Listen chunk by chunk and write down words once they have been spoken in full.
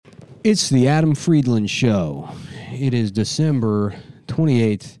It's the Adam Friedland Show. It is December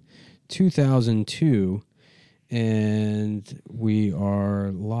 28th, 2002, and we are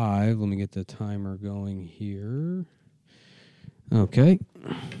live. Let me get the timer going here. Okay.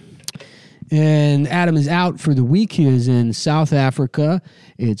 And Adam is out for the week. He is in South Africa.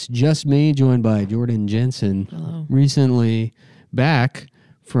 It's just me, joined by Jordan Jensen. Hello. Recently back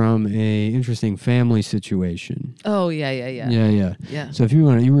from a interesting family situation. Oh, yeah. Yeah. So if you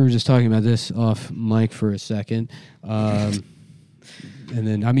want to, we were just talking about this off mic for a second. And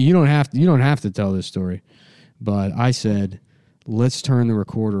then, I mean, you don't have to tell this story, but I said, let's turn the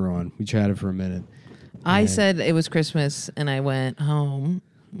recorder on. We chatted for a minute. I said it was Christmas, and I went home,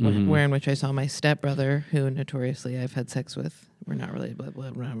 where in which I saw my stepbrother, who notoriously I've had sex with. We're not really blah, blah,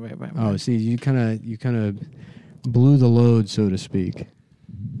 blah, blah, blah, blah. Oh, see, you kind of blew the load, so to speak.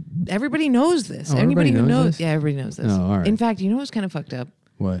 Everybody knows this. Oh, Anybody everybody who knows knows, this? yeah, everybody knows this. Oh, all right. In fact, you know what's kind of fucked up?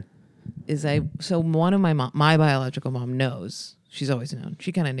 What? Is so one of my biological mom knows. She's always known.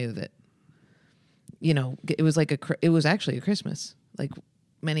 She kind of knew that. You know, it was actually a Christmas, like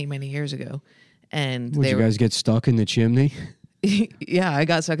many years ago, and Would you guys get stuck in the chimney? Yeah, I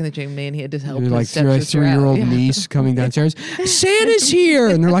got stuck in the chimney, and he had to help. You're like his stepsister out. 3-year-old Yeah. niece coming downstairs. Santa's here,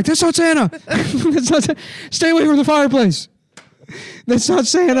 and they're like, "That's not Santa. That's not. Stay away from the fireplace. That's not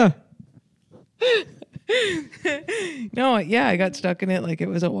Santa." No, yeah, I got stuck in it like it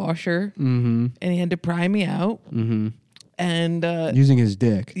was a washer, and he had to pry me out, and Using his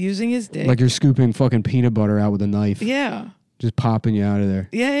dick, using his dick, like you're scooping fucking peanut butter out with a knife. yeah, Just popping you out of there.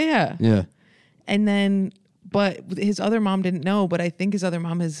 yeah, and then. But his other mom didn't know, but I think his other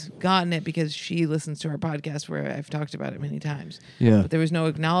mom has gotten it because she listens to our podcast where I've talked about it many times. Yeah. But there was no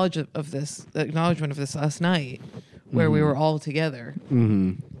acknowledgement of this last night where we were all together.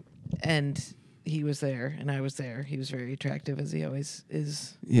 Mm-hmm. And he was there and I was there. He was very attractive as he always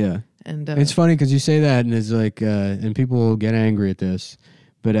is. Yeah. And It's funny because you say that and it's like, and people will get angry at this,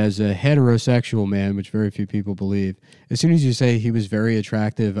 but as a heterosexual man, which very few people believe, as soon as you say he was very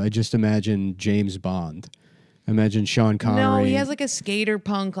attractive, I just imagine James Bond. Imagine Sean Connery. No, he has like a skater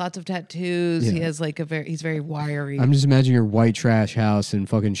punk, lots of tattoos. Yeah. He has like he's very wiry. I'm just imagining your white trash house and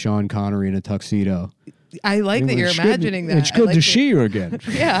fucking Sean Connery in a tuxedo. I like that you're imagining that. It's good like to see you again.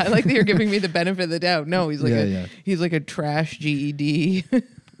 Yeah, I like that you're giving me the benefit of the doubt. No, he's like he's like a trash GED.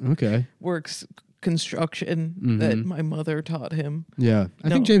 Okay. Works construction that my mother taught him. Yeah. I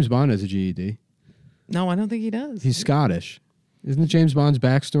think James Bond has a GED. No, I don't think he does. He's Scottish. Isn't it James Bond's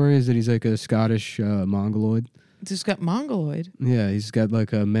backstory is that he's like a Scottish Mongoloid? Just got Mongoloid. Yeah, he's got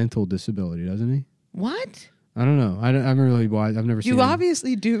like a mental disability, doesn't he? What? I don't know. I've never seen You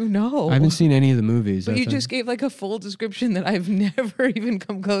obviously do know. I haven't seen any of the movies. But you just gave like a full description that I've never even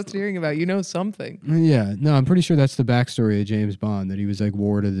come close to hearing about. You know something. Yeah. No, I'm pretty sure that's the backstory of James Bond, that he was like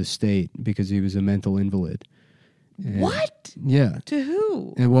ward of the state because he was a mental invalid. And What? Yeah. To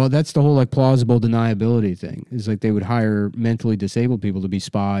who? And well, that's the whole like plausible deniability thing. Is like they would hire mentally disabled people to be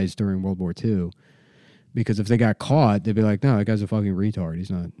spies during World War II. Because if they got caught, they'd be like, no, that guy's a fucking retard.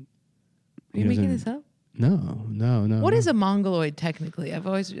 He's not. Are you making this up? No. What is a Mongoloid technically? I've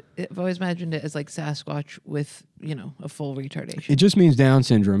always imagined it as like Sasquatch with, a full retardation. It just means Down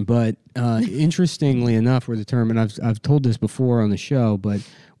syndrome. But interestingly enough, where the term, and I've told this before on the show, but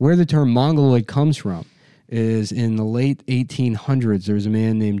where the term Mongoloid comes from is in the late 1800s, there was a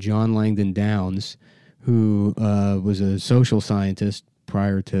man named John Langdon Downs who was a social scientist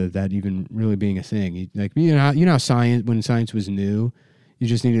prior to that even really being a thing. He, like, how science, when science was new, you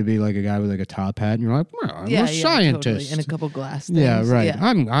just needed to be like a guy with like a top hat, and you're like, well, I'm a scientist. Totally. And a couple glass things. Yeah, right. Yeah.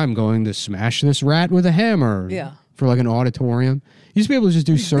 I'm going to smash this rat with a hammer. Yeah. For like an auditorium. You used to be able to just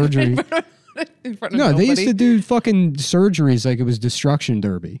do surgery. In front of No, nobody. they used to do fucking surgeries like it was destruction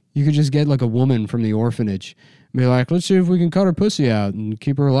derby. You could just get like a woman from the orphanage and be like, let's see if we can cut her pussy out and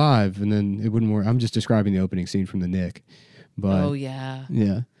keep her alive. And then it wouldn't work. I'm just describing the opening scene from The Nick. But oh, yeah.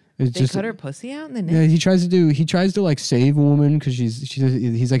 Yeah. It's They cut her pussy out in the neck? Yeah, he tries to like save a woman because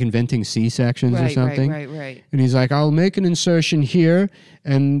he's like inventing C-sections or something. Right. And he's like, I'll make an insertion here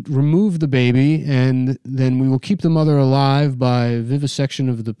and remove the baby, and then we will keep the mother alive by vivisection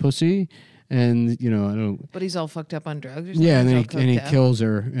of the pussy. And I don't. But he's all fucked up on drugs or something? Yeah, and He's then all he coked out? kills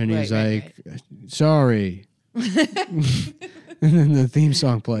her, and he's Right. sorry. And then the theme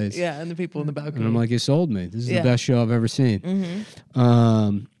song plays. Yeah, and the people in the balcony. And I'm like, you sold me. This is the Yeah. best show I've ever seen.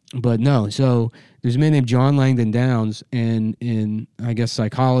 Mm-hmm. But no, so there's a man named John Langdon Downs, and in I guess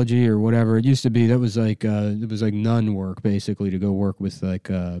psychology or whatever it used to be, that was like it was like nun work basically, to go work with like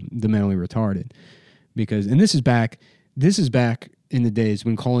the mentally retarded, because this is back in the days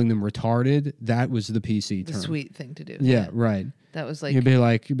when calling them retarded, that was the PC The term. sweet thing to do. Yeah, right. That was like You'd be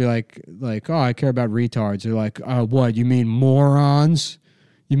like, oh, I care about retards. They're like, what? You mean morons?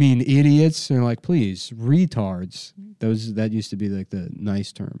 You mean idiots? And they're like, please, retards. That used to be like the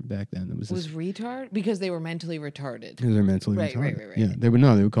nice term back then. It was retard because they were mentally retarded. Because they're mentally Right. retarded. Yeah, they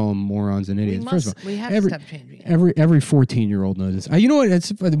would call them morons and idiots. First of all, We have to stop changing it. every 14-year-old knows this. You know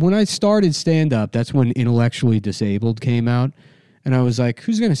what? When I started stand up, that's when intellectually disabled came out, and I was like,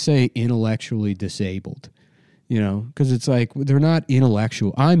 who's going to say intellectually disabled? You know, because it's like they're not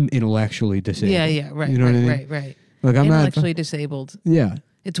intellectual. I'm intellectually disabled. Yeah, right. You know what I mean? Right. Like I'm intellectually disabled. Yeah.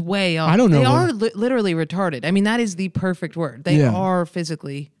 It's way off. I don't know. They are literally retarded. I mean, that is the perfect word. They Yeah. are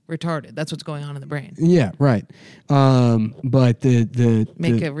physically retarded. That's what's going on in the brain. Yeah, right. But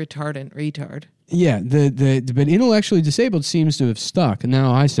Make a retardant retard. Yeah, but intellectually disabled seems to have stuck. And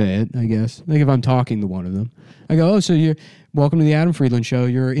now I say it, I guess. Like if I'm talking to one of them, I go, "Oh, so you're welcome to the Adam Friedland Show.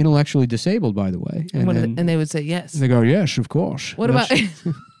 You're intellectually disabled, by the way." And they would say yes. They go, "Yes, of course." What about?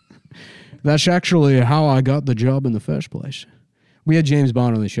 That's actually how I got the job in the first place. We had James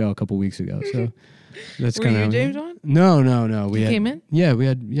Bond on the show a couple weeks ago, so that's Were kind you of James Bond? No. We came in? Yeah, we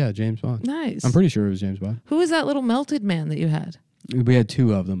had James Bond. Nice. I'm pretty sure it was James Bond. Who was that little melted man that you had? We had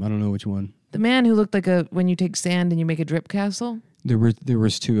two of them. I don't know which one. The man who looked like when you take sand and you make a drip castle. There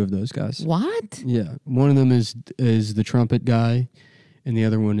was two of those guys. What? Yeah, one of them is the trumpet guy, and the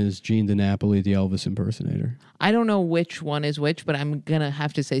other one is Gene DiNapoli, the Elvis impersonator. I don't know which one is which, but I'm gonna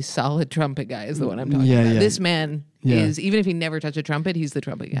have to say solid trumpet guy is the one I'm talking Yeah, about. yeah. This man is, even if he never touched a trumpet, he's the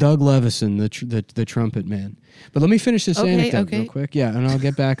trumpet guy. Doug Levison, the trumpet man. But let me finish this anecdote real quick. Yeah, and I'll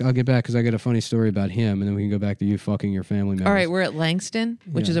get back because I got a funny story about him, and then we can go back to you fucking your family members. All right, we're at Langston,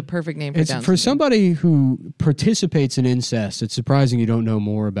 which is a perfect name for It's Down for syndrome. somebody who participates in incest. It's surprising you don't know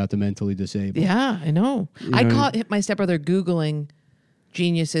more about the mentally disabled. Yeah, I know. I caught my stepbrother Googling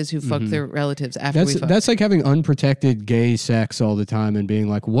geniuses who fuck their relatives after we fucked. That's like having unprotected gay sex all the time and being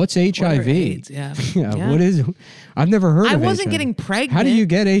like, "What's HIV?" What are AIDS? Yeah. Yeah. What is? I've never heard. I of wasn't HIV. getting pregnant. How do you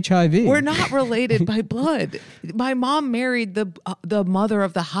get HIV? We're not related by blood. My mom married the mother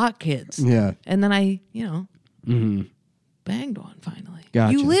of the hot kids. Yeah. And then I, banged one finally.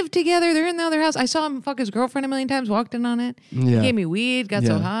 Gotcha. You live together. They're in the other house. I saw him fuck his girlfriend a million times, walked in on it. Yeah. He gave me weed, got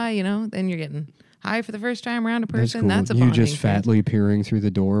so Yeah. high, then you're getting high for the first time around a That's person. cool. That's a You bonding just thing. fatly peering through the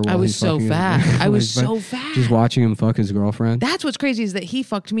door. While I was he's so fucking fat. I was But so fat. Just watching him fuck his girlfriend. That's what's crazy is that he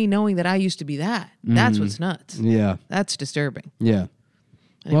fucked me knowing that I used to be that. That's what's nuts. Yeah. That's disturbing. Yeah.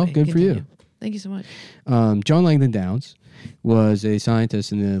 Well, Anyway, good for continue. you. Thank you so much. John Langdon Downs was a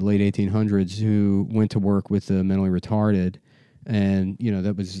scientist in the late 1800s who went to work with the mentally retarded, and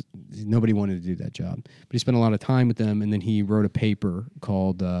that was nobody wanted to do that job, but he spent a lot of time with them, and then he wrote a paper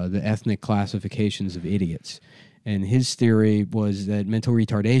called the Ethnic Classifications of Idiots, and his theory was that mental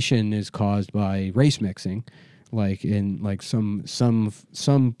retardation is caused by race mixing, like in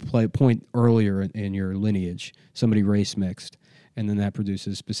some point earlier in your lineage somebody race mixed, and then that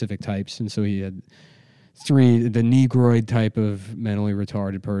produces specific types. And so he had the Negroid type of mentally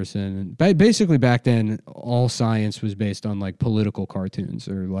retarded person. And basically back then, all science was based on like political cartoons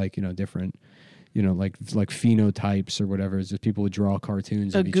or like, different, like phenotypes or whatever. It's just people would draw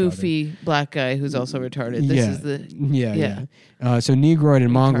cartoons A of each other. goofy black guy who's also retarded. This is the Yeah. So Negroid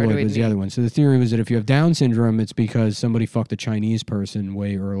and Mongoloid was the other one. So the theory was that if you have Down syndrome, it's because somebody fucked a Chinese person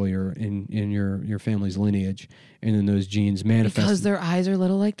way earlier in your family's lineage, and then those genes manifest. because their eyes are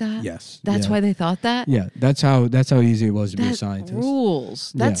little like that. Yes. That's why they thought that. Yeah, that's how easy it was to be a That scientist.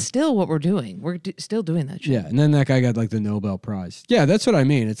 rules. That's still what we're doing. We're still doing that shit. Yeah, and then that guy got like the Nobel Prize. Yeah, that's what I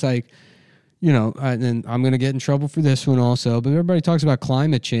mean. It's like, and I'm going to get in trouble for this one also, but everybody talks about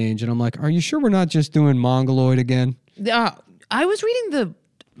climate change, and I'm like, are you sure we're not just doing Mongoloid again? I was reading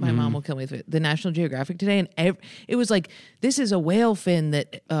my mom will kill me with it, the National Geographic today, and it was like, this is a whale fin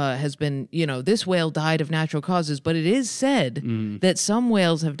that has been, this whale died of natural causes, but it is said that some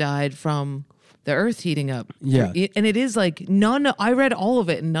whales have died from the earth heating up. Yeah. And it is like I read all of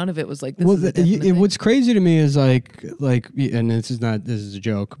it, and none of it was like this. Well, is a death in the thing. what's crazy to me is like, and this is a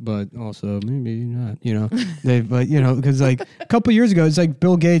joke, but also maybe not, because like a couple years ago, it's like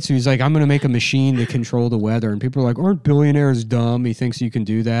Bill Gates, who's like, I'm going to make a machine to control the weather. And people are like, aren't billionaires dumb? He thinks you can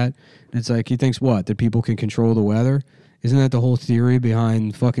do that. And it's like, he thinks what? That people can control the weather? Isn't that the whole theory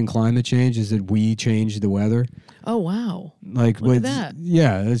behind fucking climate change, is that we change the weather? Oh, wow. Like, Look at that.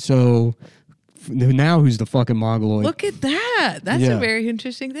 Yeah. So now who's the fucking Mongoloid? Look at that. That's a very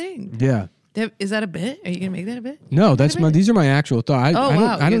interesting thing. Yeah. Is that a bit? Are you going to make that a bit? No, these are my actual thoughts.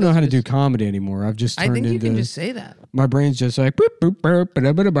 I don't know how to do comedy anymore. I've just turned I think you into, can just say that. my brain's just like boop, boop, boop,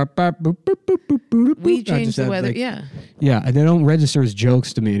 boop, boop, boop, boop, boop, boop, We changed the weather. Yeah. Yeah, and they don't register as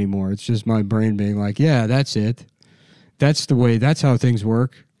jokes to me anymore. It's just my brain being like, yeah, that's it. That's the way. That's how things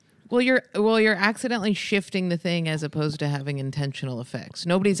work. Well, you're accidentally shifting the thing as opposed to having intentional effects.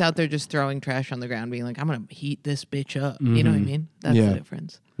 Nobody's out there just throwing trash on the ground, being like, "I'm gonna heat this bitch up." You know what I mean? That's the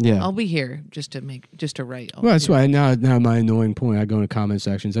difference. Yeah, I'll be here just to write. Well, that's why now my annoying point. I go into comment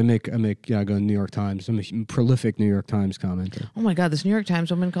sections. I go to New York Times. I'm a prolific New York Times commenter. Oh my God, this New York Times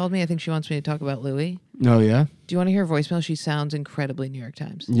woman called me. I think she wants me to talk about Louis. Oh yeah. Do you want to hear her voicemail? She sounds incredibly New York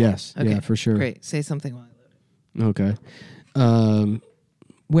Times. Yes. Okay. Yeah, for sure. Great. Say something while I load it. Okay. I'm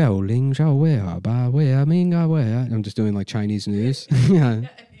just doing like Chinese news. Yeah.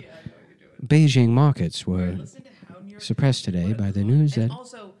 Beijing markets were suppressed today by the news that.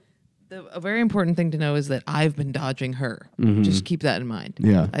 Also, a very important thing to know is that I've been dodging her. Just keep that in mind.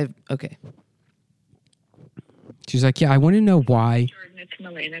 Yeah. Okay. She's like, yeah, I want to know why. Jordan, it's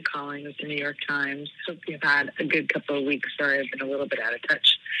Milena calling with the New York Times. Hope you've had a good couple of weeks. Sorry, I've been a little bit out of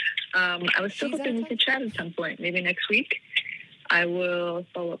touch. I was still hoping we could chat at some point, maybe next week. I will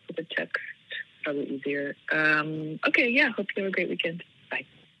follow up with a text. Probably easier. Okay, yeah. Hope you have a great weekend. Bye.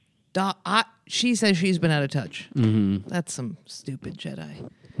 She says she's been out of touch. Mm-hmm. That's some stupid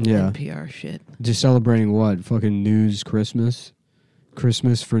Jedi NPR shit. Just celebrating what? Fucking news Christmas?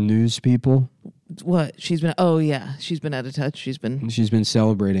 Christmas for news people? What? She's been out of touch. She's been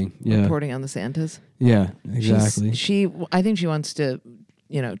celebrating. Yeah. Reporting on the Santas. Yeah, exactly. I think she wants to,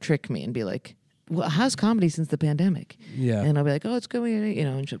 trick me and be like, well, how's comedy since the pandemic? Yeah. And I'll be like, oh, it's going,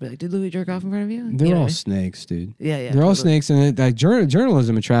 and she'll be like, did Louis jerk off in front of you? They're all snakes, dude. Yeah. They're all snakes, and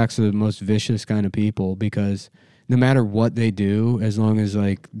journalism attracts the most vicious kind of people because no matter what they do, as long as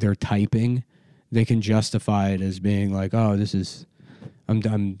like they're typing, they can justify it as being like, oh, this is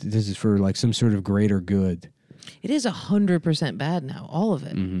for like some sort of greater good. It is 100% bad now, all of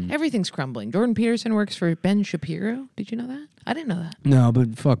it. Mm-hmm. Everything's crumbling. Jordan Peterson works for Ben Shapiro. Did you know that? I didn't know that. No,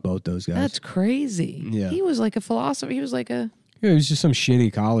 but fuck both those guys. That's crazy. Yeah. He was like a philosopher. He was like a... Yeah, he was just some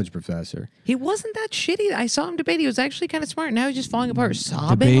shitty college professor. He wasn't that shitty. I saw him debate. He was actually kind of smart. Now he's just falling apart,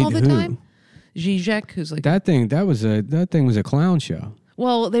 sobbing all the time. Zizek, who's like... That thing was a clown show.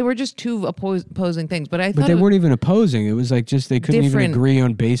 Well, they were just two opposing things, but I thought... But they weren't even opposing. It was like just they couldn't even agree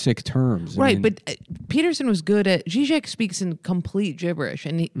on basic terms. Right, but Peterson was good at... Zizek speaks in complete gibberish,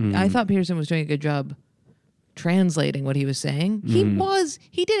 and I thought Peterson was doing a good job translating what he was saying.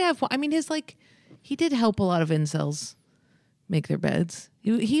 He did have... I mean, he did help a lot of incels make their beds.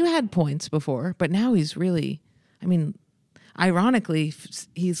 He had points before, but now he's really... I mean... Ironically,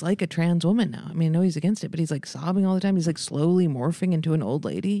 he's like a trans woman now. I mean, I know he's against it, but he's like sobbing all the time. He's like slowly morphing into an old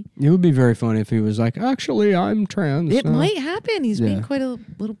lady. It would be very funny if he was like, actually, I'm trans. It might happen. He's being quite a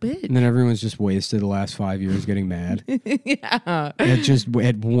little bitch. And then everyone's just wasted the last 5 years getting mad. Yeah.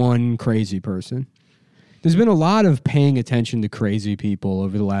 At one crazy person. There's been a lot of paying attention to crazy people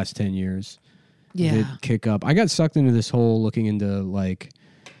over the last 10 years. Yeah. That kick up. I got sucked into this whole looking into like...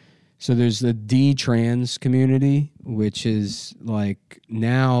 So there's the D-trans community, which is like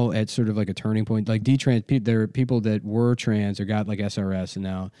now at sort of like a turning point. Like D-trans, there are people that were trans or got like SRS, and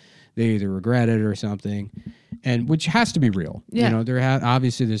now they either regret it or something, and which has to be real. Yeah.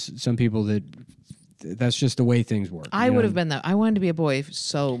 Obviously there's some people that's just the way things work. I would have been that. I wanted to be a boy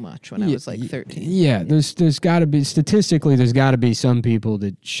so much when I was like 13. Yeah, there's got to be statistically there's got to be some people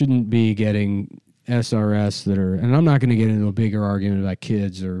that shouldn't be getting SRS that are, and I'm not going to get into a bigger argument about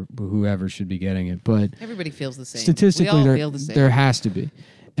kids or whoever should be getting it, but everybody feels the same. Statistically, we all feel the same. There has to be.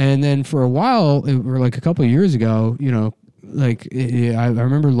 And then for a while, or like a couple of years ago, I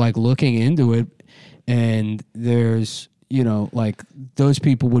remember like looking into it, and there's, like those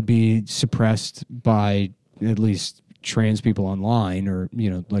people would be suppressed by at least trans people online or,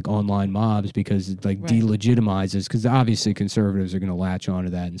 like online mobs because it like delegitimizes, because obviously conservatives are going to latch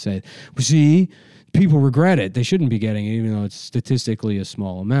onto that and say, well, see, people regret it. They shouldn't be getting it, even though it's statistically a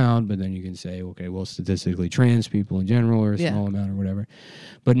small amount. But then you can say, okay, well, statistically trans people in general are a small amount or whatever.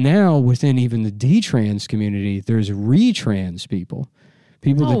 But now within even the D-trans community, there's re-trans people.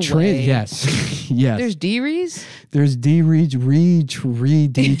 People no that trans, yes, yes. There's D-Rees? There's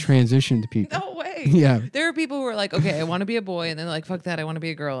D-transitioned people. No way. Yeah. There are people who are like, okay, I want to be a boy, and then they're like, fuck that, I want to be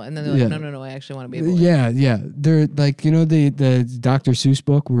a girl, and then they're like, no, I actually want to be a boy. Yeah. They're like, the Dr. Seuss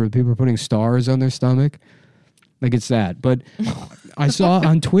book where people are putting stars on their stomach, like it's that. But I saw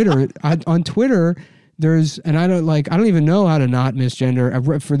on Twitter, there's, and I don't even know how to not misgender.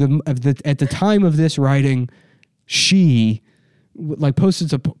 At the time of this writing, she like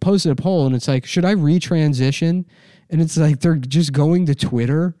posted a poll, and it's like, should I retransition? And it's like they're just going to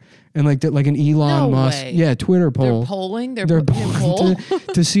Twitter and like an Elon Musk, Twitter poll. They're polling. They're polling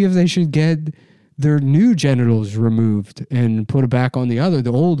to see if they should get their new genitals removed and put it back on the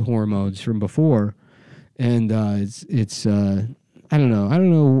old hormones from before. And it's I don't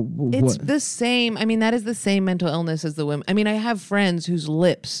know. It's the same. I mean, that is the same mental illness as the women. I mean, I have friends whose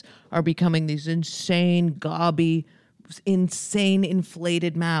lips are becoming these insane, gobby, insane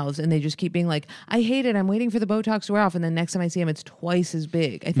inflated mouths, and they just keep being like, I hate it. I'm waiting for the Botox to wear off. And then next time I see them, it's twice as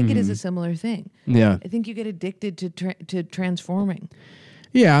big. I think it is a similar thing. Yeah. I think you get addicted to transforming.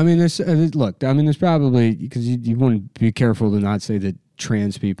 Yeah, I mean, there's probably, because you want to be careful to not say that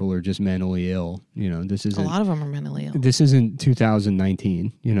trans people are just mentally ill. You know, this isn't, a lot of them are mentally ill. This isn't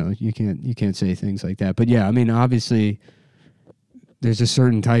 2019. You know, you can't say things like that. But yeah, I mean, obviously, there's a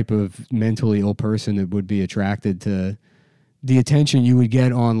certain type of mentally ill person that would be attracted to the attention you would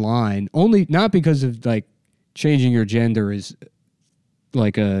get online. Only not because of like changing your gender is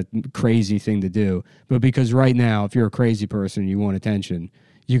like a crazy thing to do, but because right now, if you're a crazy person and you want attention,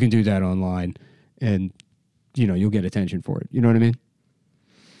 you can do that online, and you know you'll get attention for it. You know what I mean?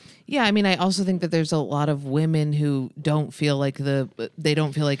 Yeah, I mean, I also think that there's a lot of women who don't feel like they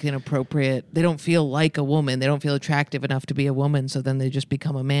don't feel like inappropriate. They don't feel like a woman. They don't feel attractive enough to be a woman. So then they just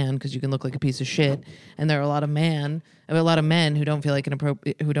become a man because you can look like a piece of shit. And there are a lot of men who don't feel like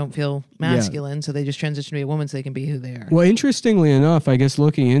who don't feel masculine. Yeah. So they just transition to be a woman so they can be who they are. Well, interestingly enough, I guess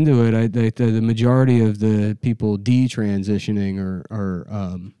looking into it, the majority of the people detransitioning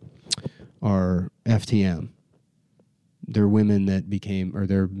are FTM. They're women that became, or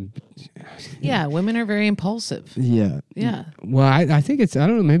they're... Yeah, women are very impulsive. Yeah. Yeah. Well, I think it's, I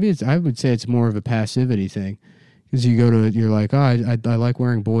don't know, maybe I would say it's more of a passivity thing. Because you're like, oh, I like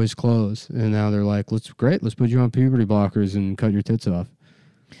wearing boys' clothes. And now they're like, let's put you on puberty blockers and cut your tits off.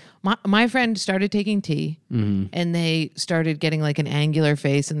 My friend started taking tea, and they started getting like an angular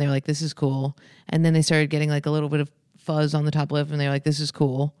face, and they're like, this is cool. And then they started getting like a little bit of fuzz on the top lip, and they're like, this is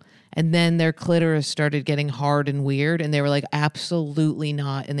cool. And then their clitoris started getting hard and weird, and they were like, absolutely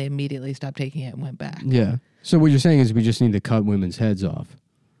not. And they immediately stopped taking it and went back. Yeah. So what you're saying is we just need to cut women's heads off.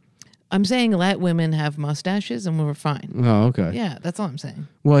 I'm saying let women have mustaches and we're fine. Oh, okay. Yeah, that's all I'm saying.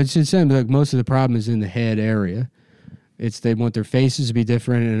 Well, it's just saying like most of the problem is in the head area. It's they want their faces to be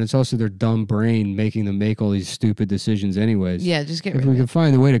different, and it's also their dumb brain making them make all these stupid decisions anyways. Yeah, just get rid of it. If we can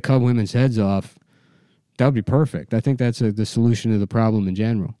find a way to cut women's heads off, that would be perfect. I think that's the solution to the problem in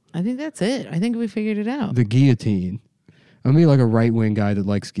general. I think that's it. I think we figured it out. The guillotine. I'm like a right-wing guy that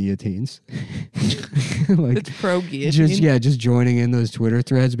likes guillotines. Like, it's pro-guillotine. Just joining in those Twitter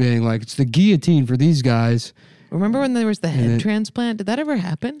threads being like, it's the guillotine for these guys. Remember when there was the head transplant? Did that ever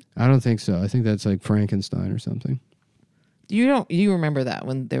happen? I don't think so. I think that's like Frankenstein or something. You remember that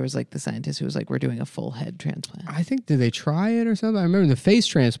when there was like the scientist who was like, we're doing a full head transplant. I think, did they try it or something? I remember the face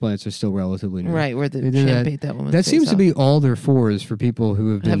transplants are still relatively new. Right, where the chimp ate that woman's That face seems off. to be all they're for is for people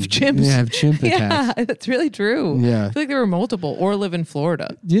who have chimps. Yeah, have chimp attacks. Yeah, that's really true. Yeah. I feel like there were multiple, or live in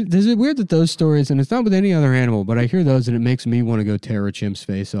Florida. Is it weird that those stories, and it's not with any other animal, but I hear those and it makes me want to go tear a chimp's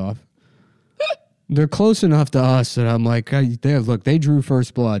face off. They're close enough to us that I'm like, they drew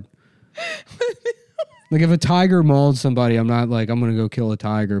first blood. Like, if a tiger mauled somebody, I'm not like, I'm going to go kill a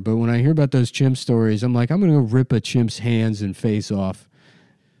tiger. But when I hear about those chimp stories, I'm like, I'm going to go rip a chimp's hands and face off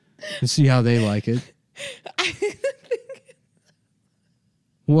and see how they like it.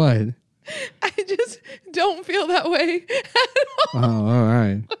 What? I just don't feel that way at all. Oh, all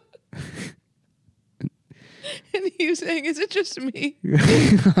right. And you saying, is it just me?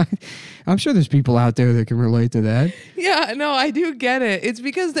 I'm sure there's people out there that can relate to that. Yeah, no, I do get it. It's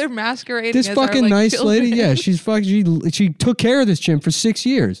because they're masquerading this as fucking our, nice children. lady, yeah, she took care of this chimp for 6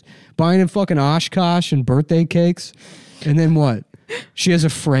 years, buying him fucking Oshkosh and birthday cakes. And then what? She has a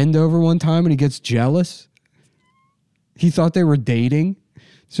friend over one time and he gets jealous. He thought they were dating,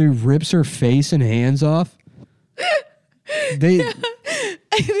 so he rips her face and hands off.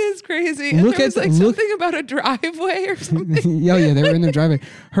 It is crazy. And there was something about a driveway or something. Yeah, they were in the driveway.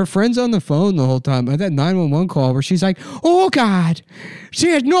 Her friend's on the phone the whole time. I had that 911 call where she's like, oh, God. She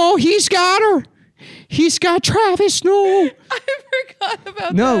said, no, he's got her. He's got Travis, no. I forgot about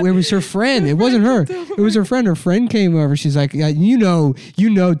that. No, it was her friend. It wasn't her. It was her friend. Her friend came over. She's like, yeah, you know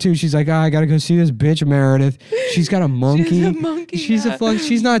too. She's like, I got to go see this bitch, Meredith. She's got a monkey. She's a monkey.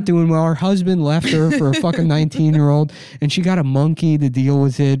 She's not doing well. Her husband left her for a fucking 19-year-old, and she got a monkey to deal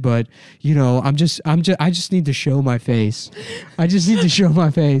with it. But, I just need to show my face. I just need to show my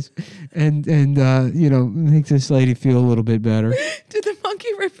face and make this lady feel a little bit better. Did the monkey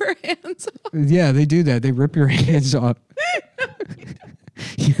rip her hands off? Yeah, they do that. They rip your hands off.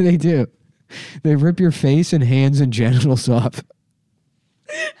 Yeah, they do. They rip your face and hands and genitals off.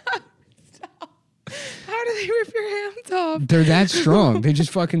 Stop. How do They rip your hands off. They're that strong. They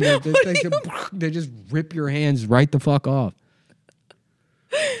just fucking they just rip your hands right the fuck off.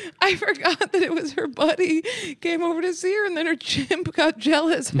 I forgot that it was her buddy came over to see her, and then her chimp got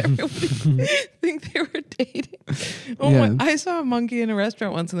jealous. Everybody think they were dating. I saw a monkey in a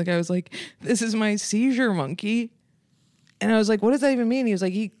restaurant once, and the guy was like, "This is my seizure monkey," and I was like, "What does that even mean?" He was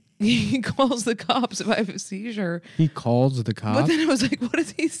like, "He calls the cops if I have a seizure." He calls the cops. But then I was like, "What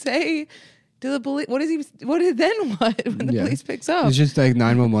does he say to the police? What when the police picks up?" It's just like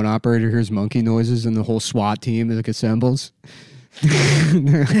 911 operator hears monkey noises, and the whole SWAT team like assembles.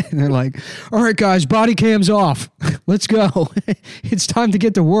 They're like, all right, guys, body cam's off. Let's go. It's time to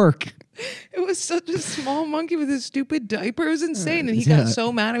get to work. It was such a small monkey with his stupid diaper. It was insane. And he got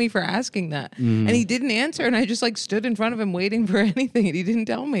so mad at me for asking that. And he didn't answer. And I just like stood in front of him waiting for anything. And he didn't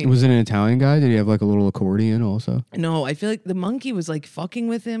tell me. Was it an Italian guy? Did he have like a little accordion also? No, I feel like the monkey was like fucking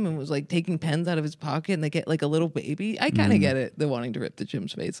with him and was like taking pens out of his pocket. And they get like a little baby. I kind of get it. The wanting to rip the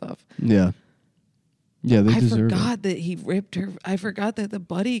chimp's face off. Yeah. Yeah, they deserve it. I forgot that he ripped her. I forgot that the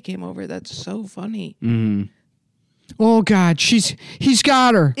buddy came over. That's so funny. Oh God, he's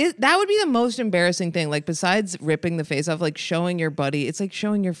got her. That would be the most embarrassing thing. Like besides ripping the face off, like showing your buddy. It's like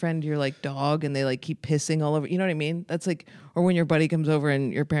showing your friend your like dog, and they like keep pissing all over. You know what I mean? That's like, or when your buddy comes over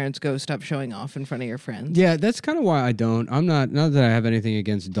and your parents go, stop showing off in front of your friends. Yeah, that's kind of why I don't. I'm not that I have anything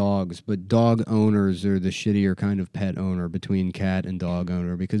against dogs, but dog owners are the shittier kind of pet owner between cat and dog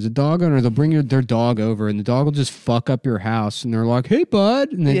owner, because the dog owner, they'll bring their dog over and the dog will just fuck up your house, and they're like, "Hey,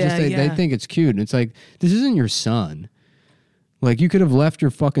 bud," and they think it's cute, and it's like, this isn't your son. Like, you could have left your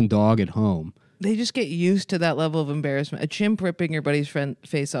fucking dog at home. They just get used to that level of embarrassment. A chimp ripping your buddy's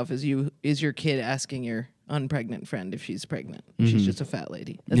face off is your kid asking your unpregnant friend if she's pregnant. She's just a fat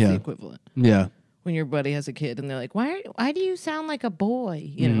lady. That's the equivalent. Yeah. When your buddy has a kid and they're like, why do you sound like a boy?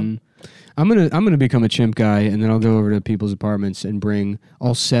 You know? I'm gonna become a chimp guy, and then I'll go over to people's apartments and bring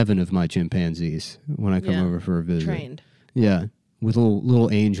all 7 of my chimpanzees when I come over for a visit. Trained. Yeah. With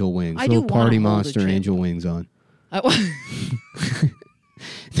little angel wings. Little party monster angel wings on.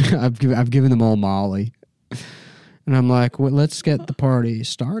 I've given them all Molly, and I'm like, well, let's get the party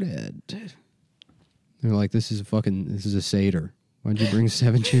started. They're like, this is a Seder. Why'd you bring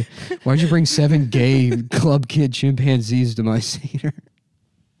 7 gay club kid chimpanzees to my Seder?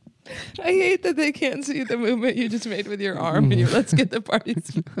 I hate that they can't see the movement you just made with your arm and you let's get the party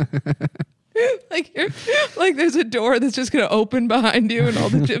started. like there's a door that's just gonna open behind you and all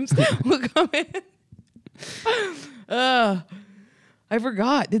the chimps will come in. I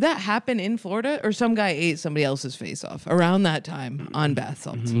forgot. Did that happen in Florida, or some guy ate somebody else's face off around that time on bath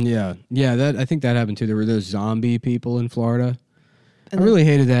salts? Yeah. I think that happened too. There were those zombie people in Florida. I really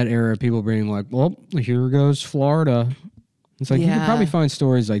hated that era of people being like, well, here goes Florida. It's like, you could probably find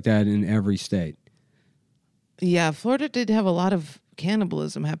stories like that in every state. Yeah, Florida did have a lot of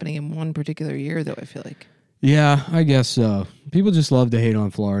cannibalism happening in one particular year, though, I feel like. Yeah, I guess so. People just love to hate on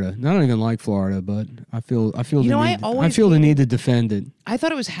Florida. I don't even like Florida, but I feel the need to defend it. I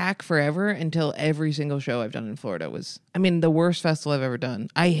thought it was hack forever until every single show I've done in Florida was, the worst festival I've ever done.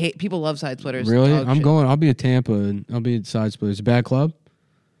 People love Side Splitters. Really? I'll be at Tampa and I'll be at Side Splitters. A bad club?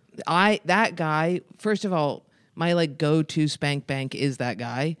 That guy, first of all, my like go-to spank bank is that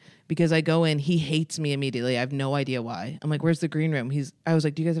guy, because I go in, he hates me immediately. I have no idea why. I'm like, where's the green room? I was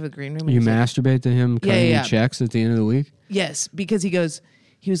like, do you guys have a green room? And you masturbate to him cutting checks at the end of the week? Yes, because he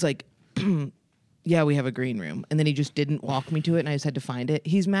was like, yeah, we have a green room. And then he just didn't walk me to it, and I just had to find it.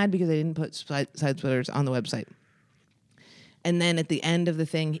 He's mad because I didn't put Side Splitters on the website. And then at the end of the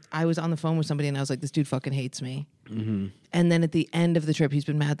thing, I was on the phone with somebody, and I was like, this dude fucking hates me. Mm-hmm. And then at the end of the trip, he's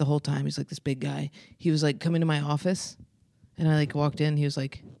been mad the whole time. He's like this big guy. He was like, come into my office. And I like walked in. He was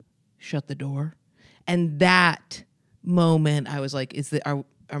like, shut the door. And that moment, I was like,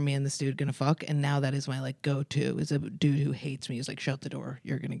 are me and this dude gonna fuck? And now that is my like go-to, is a dude who hates me. He's like, shut the door.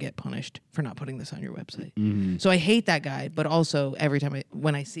 You're gonna get punished for not putting this on your website. Mm-hmm. So I hate that guy, but also every time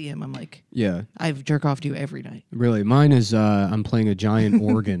when I see him, I'm like, yeah, I've jerk off to you every night. Really, mine is I'm playing a giant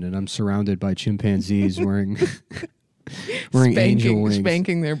organ and I'm surrounded by chimpanzees wearing angel wings,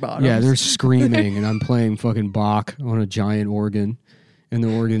 spanking their bottoms. Yeah, they're screaming, and I'm playing fucking Bach on a giant organ, and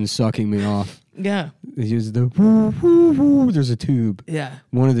the organ's sucking me off. Yeah. They use the woo. There's a tube. Yeah.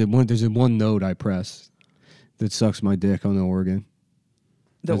 There's one note I press that sucks my dick on the organ.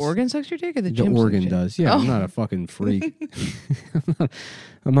 The organ sucks your dick, or the organ does. Yeah, I'm not a fucking freak.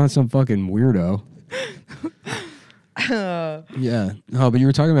 I'm not some fucking weirdo. Yeah. Oh, but you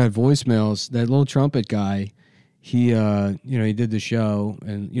were talking about voicemails. That little trumpet guy, he he did the show,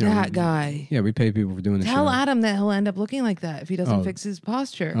 and that guy. Yeah, we pay people for doing the show. Tell Adam that he'll end up looking like that if he doesn't Oh. fix his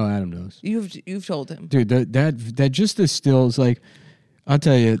posture. Oh, Adam knows. You've told him. Dude, that just the stills, like, I'll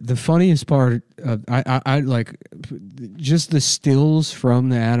tell you, the funniest part of I like just the stills from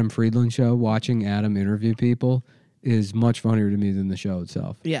the Adam Friedland show, watching Adam interview people is much funnier to me than the show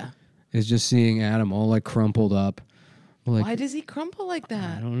itself. Yeah. It's just seeing Adam all like crumpled up. Like, Why does he crumple like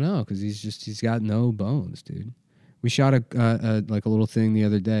that? I don't know, because he's got no bones, dude. We shot a little thing the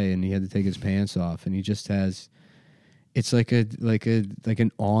other day, and he had to take his pants off, and he just has, it's like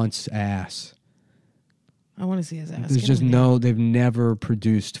an aunt's ass. I want to see his ass. There's just they've never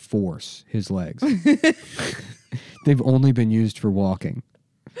produced force, his legs. They've only been used for walking.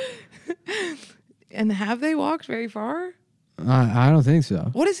 And have they walked very far? I don't think so.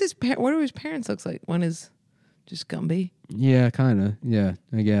 What is what do his parents looks like? One is just Gumby. Yeah, kind of. Yeah,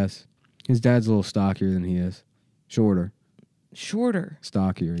 I guess. His dad's a little stockier than he is. Shorter.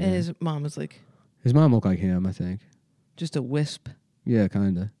 Stockier, yeah. And his mom is like... His mom looked like him, I think. Just a wisp. Yeah,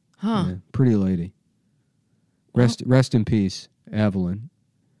 kind of. Huh. Yeah, pretty lady. Rest in peace, Evelyn.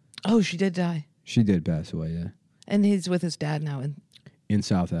 Oh, she did die. She did pass away, yeah. And he's with his dad now. In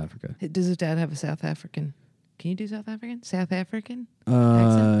South Africa. Does his dad have a South African... Can you do South African? South African?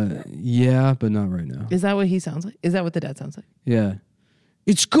 accent? Yeah, but not right now. Is that what he sounds like? Is that what the dad sounds like? Yeah.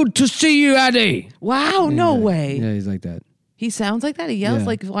 It's good to see you, Addy. Wow, no Yeah. way. Yeah, he's like that. He sounds like that? He yells Yeah.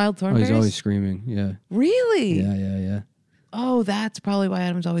 like Wild Oh, Thornberrys? he's always screaming. Yeah. Really? Yeah. Oh, that's probably why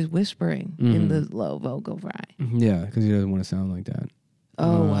Adam's always whispering in the low vocal fry. Yeah, because he doesn't want to sound like that.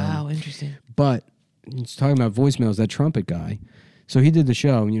 Oh, wow. Interesting. But he's talking about voicemails, that trumpet guy. So he did the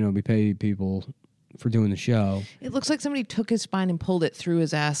show. We pay people for doing the show. It looks like somebody took his spine and pulled it through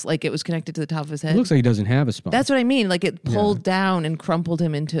his ass like it was connected to the top of his head. It looks like he doesn't have a spine. That's what I mean. Like it pulled down and crumpled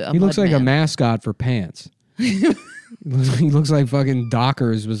him into a He looks mud like a man. mascot for pants. He looks like fucking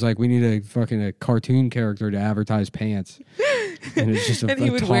Dockers was like, we need a cartoon character to advertise pants. And it's just and he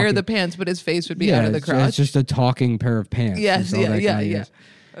would wear the pants, but his face would be out of the crotch. It's just a talking pair of pants. Yes, That's all that guy yeah. is.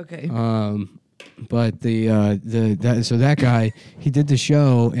 Okay. But so that guy, he did the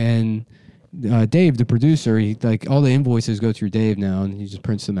show, and Dave, the producer, he like all the invoices go through Dave now, and he just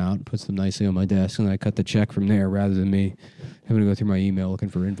prints them out and puts them nicely on my desk, and I cut the check from there rather than me having to go through my email looking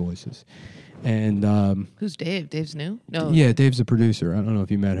for invoices. And Who's Dave? Dave's new? No. yeah, Dave's the producer. I don't know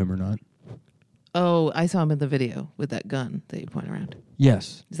if you met him or not. Oh, I saw him in the video with that gun that you point around.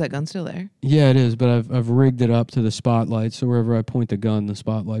 Yes. Is that gun still there? Yeah, it is, but I've rigged it up to the spotlight, so wherever I point the gun, the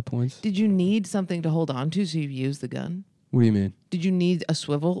spotlight points. Did you need something to hold on to so you use the gun? What do you mean? Did you need a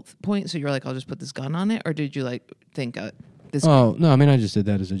swivel point so you're like, I'll just put this gun on it? Or did you like think this? Oh, no, I mean, I just did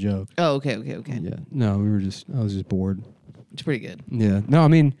that as a joke. Oh, okay. Yeah. No, I was just bored. It's pretty good. Yeah. No, I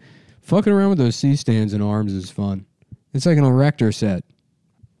mean, fucking around with those C-stands and arms is fun. It's like an erector set.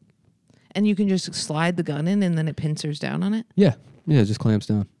 And you can just slide the gun in and then it pincers down on it? Yeah. Yeah, it just clamps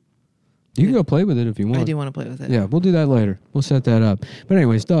down. You can go play with it if you want. I do want to play with it. Yeah, we'll do that later. We'll set that up. But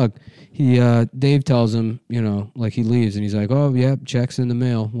anyways, Doug, Dave tells him, like he leaves and he's like, oh, yeah, check's in the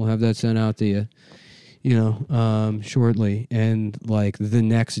mail. We'll have that sent out to you, shortly. And like the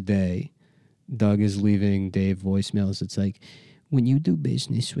next day, Doug is leaving Dave voicemails. It's like, when you do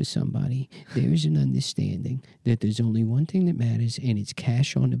business with somebody, there is an understanding that there's only one thing that matters, and it's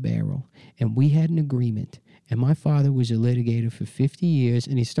cash on the barrel. And we had an agreement. And my father was a litigator for 50 years,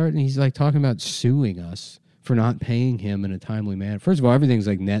 and he's like talking about suing us for not paying him in a timely manner. First of all, everything's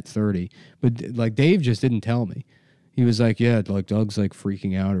like net 30, but like Dave just didn't tell me. He was like, yeah, like Doug's like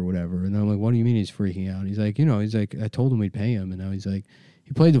freaking out or whatever. And I'm like, what do you mean he's freaking out? He's like, I told him we'd pay him, and now he's like,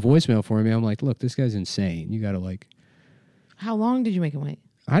 he played the voicemail for me. I'm like, look, this guy's insane. You got to like. How long did you make him wait?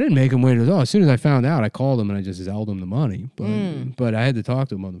 I didn't make him wait at all. As soon as I found out, I called him and I just zelled him the money. But I had to talk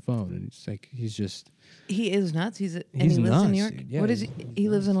to him on the phone, and it's like he is nuts. He lives nuts, in New York. dude. Yeah, what is he? He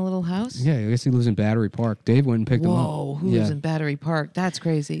lives in a little house. Yeah, I guess he lives in Battery Park. Dave went and picked him up. Whoa, who lives in Battery Park? That's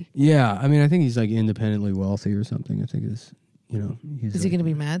crazy. Yeah, I mean, I think he's like independently wealthy or something. I think it's, Is he going to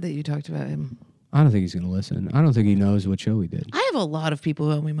be mad that you talked about him? I don't think he's going to listen. I don't think he knows what show he did. I have a lot of people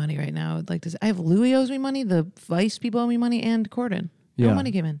who owe me money right now. I'd like to. I have Louis owes me money. The Vice people owe me money, and Corden. Yeah. No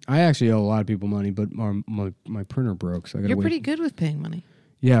money came in. I actually owe a lot of people money, but my printer broke, so I got to You're wait. pretty good with paying money.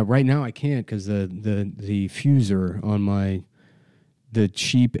 Yeah, right now I can't because the fuser on the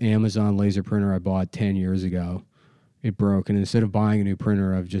cheap Amazon laser printer I bought 10 years ago, it broke. And instead of buying a new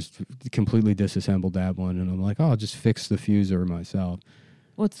printer, I've just completely disassembled that one. And I'm like, oh, I'll just fix the fuser myself.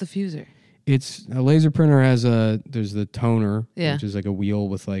 What's the fuser? It's a laser printer there's the toner, Yeah. which is like a wheel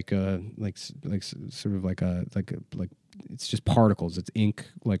with like sort of like it's just particles. It's ink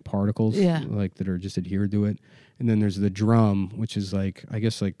like particles, like that are just adhered to it. And then there's the drum, which is like I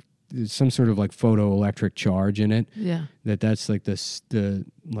guess like there's some sort of like photoelectric charge in it. Yeah. That's like the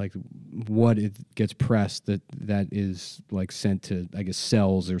like what it gets pressed that is like sent to I guess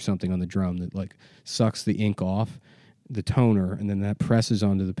cells or something on the drum that like sucks the ink off the toner, and then that presses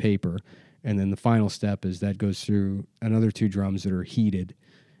onto the paper. And then the final step is that goes through another 2 drums that are heated,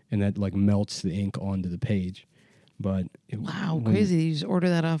 and that like melts the ink onto the page. But crazy! You just order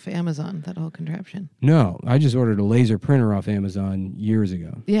that off Amazon, that whole contraption. No, I just ordered a laser printer off Amazon years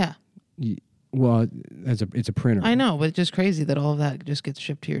ago. Yeah. Well, it's a printer. I know, but it's just crazy that all of that just gets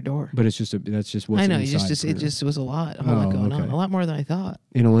shipped to your door. But it's just that's just what's I know. inside It just was a whole lot going on, a lot more than I thought.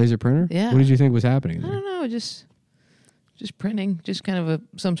 In a laser printer? Yeah. What did you think was happening there? I don't know. Just printing, just kind of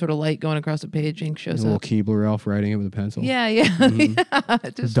some sort of light going across the page. Ink shows a little up. Keebler elf writing it with a pencil. Yeah.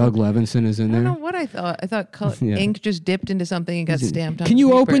 Just, Doug Levinson is in there. I don't know what I thought. I thought ink just dipped into something and got stamped on. Can you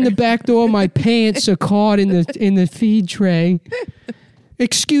paper. open the back door of my pants? A card in the feed tray.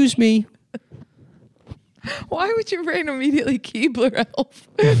 Excuse me. Why would your brain immediately Keebler elf?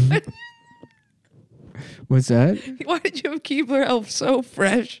 What's that? Why did you have Keebler elf so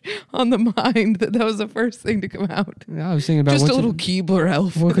fresh on the mind that was the first thing to come out? I was thinking about just a little Keebler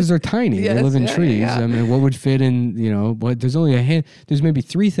elf. Well, because they're tiny. Yes, they live in trees. Yeah. I mean, what would fit in? But there's only there's maybe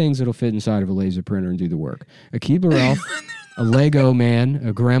 3 things that'll fit inside of a laser printer and do the work: a Keebler elf, a Lego man,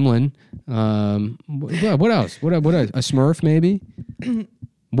 a gremlin. What else? What else? A Smurf maybe.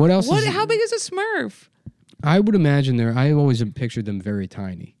 What else? How big is a Smurf? I would imagine I always pictured them very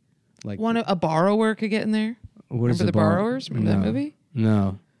tiny. Like a borrower could get in there. What is Remember the Borrowers? Remember that movie?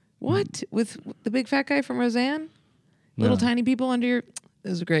 No. What? With the big fat guy from Roseanne? No. Little tiny people under your... It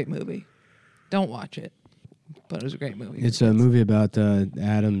was a great movie. Don't watch it. But it was a great movie. It's a movie about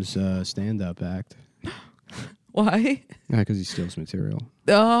Adam's stand-up act. Why? Yeah, because he steals material.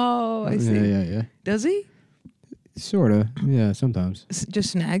 Oh, I see. Yeah. Does he? Sort of. Yeah, sometimes.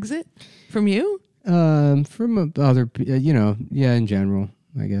 Just snags it? From you? From other... in general,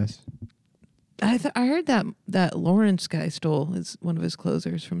 I guess. I heard that Lawrence guy stole one of his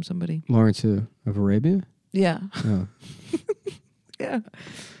closers from somebody. Lawrence who? Of Arabia? Yeah. Oh. Yeah.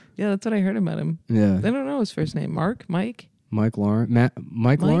 Yeah, that's what I heard about him. Yeah. I don't know his first name. Mike? Mike Lawrence?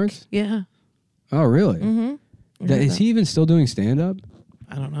 Mike Lawrence? Yeah. Oh, really? Mm-hmm. Is he even still doing stand-up?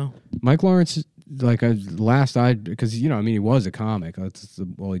 I don't know. Mike Lawrence, because, he was a comic. That's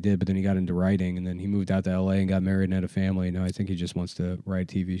all he did, but then he got into writing, and then he moved out to L.A. and got married and had a family. Now I think he just wants to write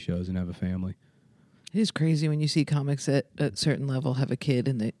TV shows and have a family. It is crazy when you see comics at a certain level have a kid,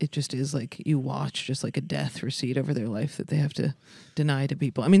 and it just is like you watch just like a death receipt over their life that they have to deny to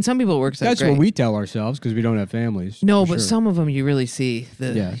people. I mean, some people it works out That's great. what we tell ourselves because we don't have families. No, but some of them you really see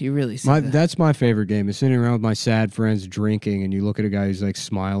That's my favorite game is sitting around with my sad friends drinking, and you look at a guy who's like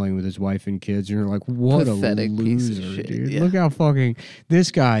smiling with his wife and kids, and you're like, what pathetic a loser, piece of shit, dude. yeah. Look how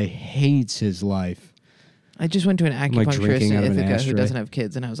this guy hates his life. I just went to an acupuncturist drinking out of an who ashtray. doesn't have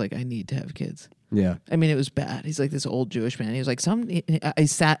kids, and I was like, I need to have kids. Yeah. I mean, it was bad. He's like this old Jewish man. He was like,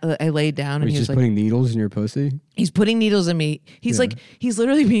 I laid down, and He's he was just like, putting needles in your pussy? he's putting needles in me. He's Yeah. like, he's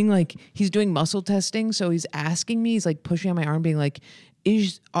literally being like, he's doing muscle testing. So he's asking me, he's like pushing on my arm, being like,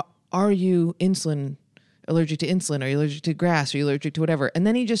 are you allergic to insulin? Are you allergic to grass? Are you allergic to whatever? And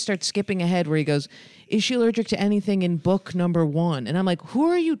then he just starts skipping ahead where he goes, is she allergic to anything in book number 1? And I'm like, who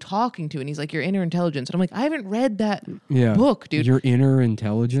are you talking to? And he's like, your inner intelligence. And I'm like, I haven't read that book, dude. Your inner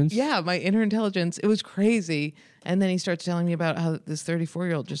intelligence? Yeah, my inner intelligence. It was crazy. And then he starts telling me about how this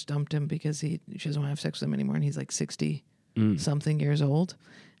 34-year-old just dumped him because she doesn't want to have sex with him anymore. And he's like 60-something years old.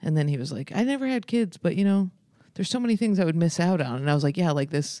 And then he was like, I never had kids, but there's so many things I would miss out on. And I was like, yeah,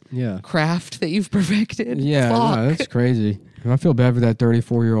 like this craft that you've perfected. Yeah, no, that's crazy. I feel bad for that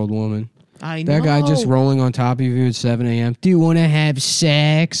 34-year-old woman. I know. That guy just rolling on top of you at 7 a.m. Do you want to have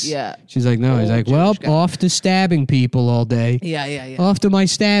sex? Yeah. She's like, no. He's like, well, off to stabbing people all day. Yeah. Off to my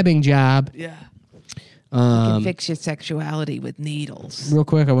stabbing job. Yeah. You can fix your sexuality with needles. Real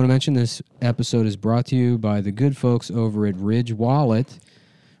quick, I want to mention this episode is brought to you by the good folks over at Ridge Wallet.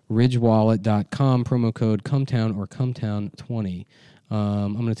 RidgeWallet.com, promo code CUMTOWN or CUMTOWN20.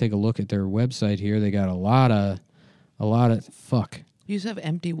 I'm going to take a look at their website here. They got a lot of fuck. You just have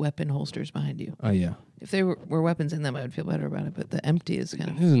empty weapon holsters behind you. Oh, yeah. If there were weapons in them, I would feel better about it. But the empty is kind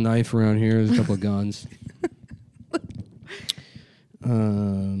of... There's a knife around here. There's a couple of guns.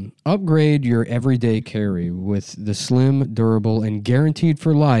 Upgrade your everyday carry with the slim, durable, and guaranteed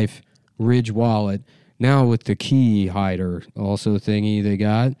for life Ridge Wallet. Now with the key hider also thingy they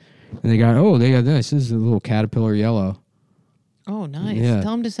got. And they got this. This is a little Caterpillar yellow. Oh, nice. Yeah.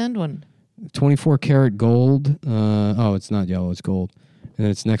 Tell them to send one. 24 karat gold. Oh, it's not yellow, it's gold. And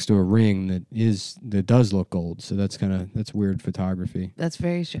it's next to a ring that does look gold. So that's weird photography. That's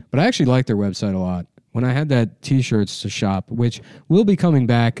very strange. But I actually like their website a lot. When I had that T-shirts to shop, which will be coming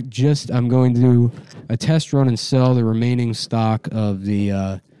back, I'm going to do a test run and sell the remaining stock of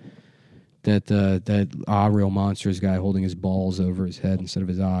the that Real Monsters guy holding his balls over his head instead of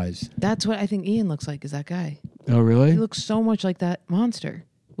his eyes. That's what I think Ian looks like, is that guy. Oh, really? He looks so much like that monster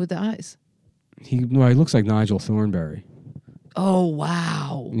with the eyes. He looks like Nigel Thornberry. Oh,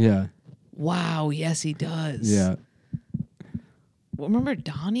 wow. Yeah. Wow, yes, he does. Yeah. Remember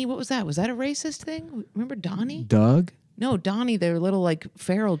Donnie? What was that? Was that a racist thing? Remember Donnie? Doug? No, Donnie, their little like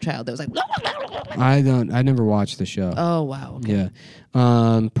feral child that was like. I never watched the show. Oh wow. Okay. Yeah.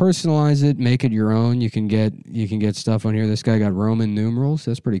 Personalize it, make it your own. You can get stuff on here. This guy got Roman numerals.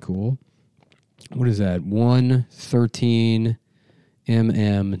 That's pretty cool. What is that? 113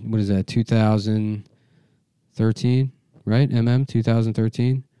 mm. What is that? 2013, right? Mm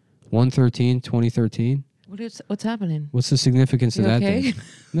 2013. 113 2013. What's happening? What's the significance of that okay? thing?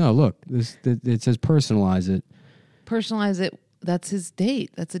 No, look. It says personalize it. Personalize it. That's his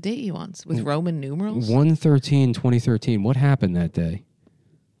date. That's the date he wants with Roman numerals. 1/13/2013. What happened that day?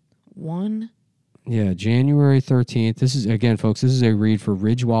 Yeah, January 13th. This is, again, folks, this is a read for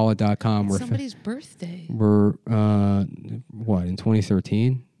ridgewallet.com. It's somebody's birthday. We're, what, in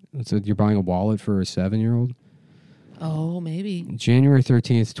 2013? So you're buying a wallet for a 7-year-old? Oh, maybe. January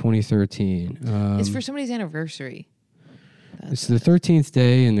 13th, 2013. It's for somebody's anniversary. It's the 13th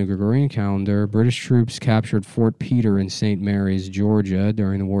day in the Gregorian calendar. British troops captured Fort Peter in St. Mary's, Georgia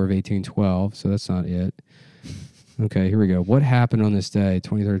during the War of 1812. So that's not it. Okay, here we go. What happened on this day,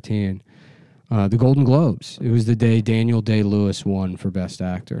 2013? The Golden Globes. It was the day Daniel Day-Lewis won for Best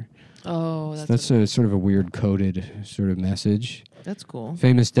Actor. Oh, that's a sort of a weird coded sort of message. That's cool.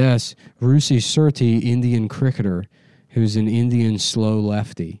 Famous deaths. Rusi Surti, Indian cricketer, who's an Indian slow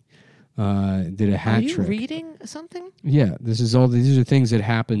lefty. Did a hat trick. Are you reading something? Yeah, these are things that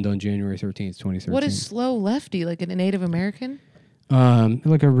happened on January 13th, 2013. What is slow lefty? Like a Native American?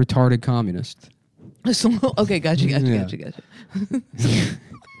 Like a retarded communist. Okay, gotcha.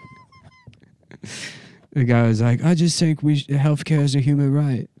 The guy was like, I just think healthcare is a human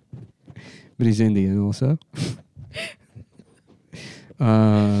right. But he's Indian also.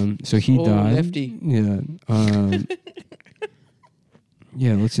 So he died. Lefty. Yeah.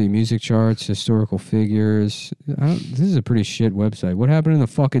 Yeah, let's see. Music charts, historical figures. This is a pretty shit website. What happened in the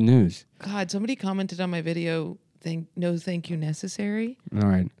fucking news? God, somebody commented on my video, no thank you necessary. All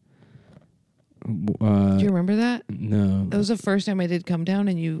right. Do you remember that? No. That was the first time I did Come Down,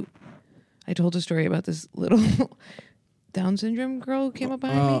 and I told a story about this little Down syndrome girl who came up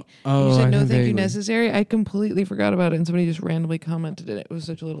behind me. You said no thank you necessary. I completely forgot about it, and somebody just randomly commented it. It was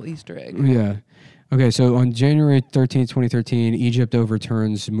such a little Easter egg. Yeah. Okay, so on January 13th, 2013, Egypt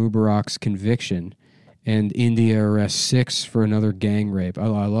overturns Mubarak's conviction, and India arrests 6 for another gang rape.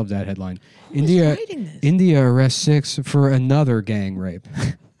 Oh, I love that headline. Who's writing this? India arrests 6 for another gang rape.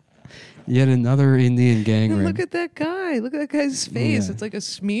 Yet another Indian gang rape. Look at that guy. Look at that guy's face. Yeah. It's like a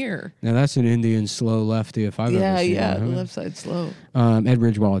smear. Now, that's an Indian slow lefty if I've ever seen one. Yeah, the left side slow. At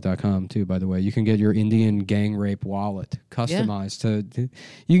ridgewallet.com, too, by the way. You can get your Indian gang rape wallet customized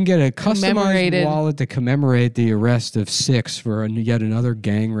you can get a customized wallet to commemorate the arrest of 6 for yet another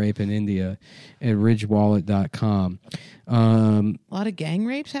gang rape in India at ridgewallet.com. A lot of gang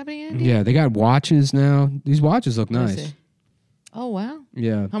rapes happening in India? Yeah, they got watches now. These watches look nice. Oh, wow.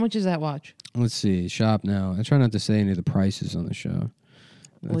 Yeah. How much is that watch? Let's see. Shop now. I try not to say any of the prices on the show.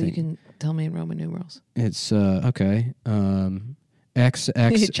 You can tell me in Roman numerals. It's, okay.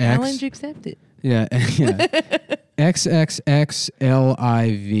 XXX. Challenge accepted. Yeah. Yeah.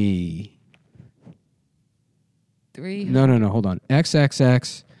 XXXLIV. 300. No. Hold on.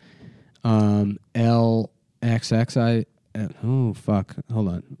 XXX LXXI. Oh, fuck. Hold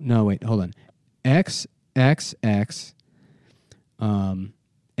on. No, wait. Hold on. XXX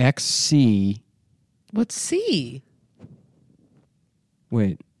XC. What's C?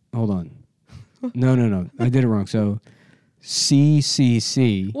 Wait, hold on. No. I did it wrong. So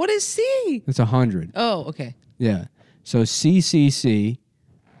CCC. What is C? It's 100. Oh, okay. Yeah. So CCC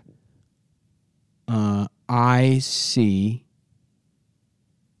IC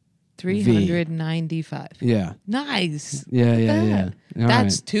 395. Yeah. Nice. Yeah.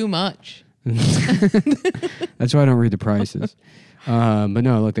 That's too much. That's why I don't read the prices. But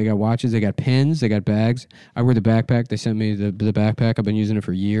no, look, they got watches, they got pins, they got bags. I wear the backpack. They sent me the backpack. I've been using it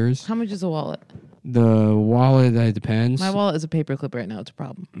for years. How much is a wallet? The wallet, it depends. My wallet is a paperclip right now. It's a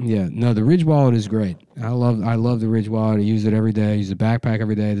problem. Yeah, no, the Ridge wallet is great. I love the Ridge wallet. I use it every day. I use the backpack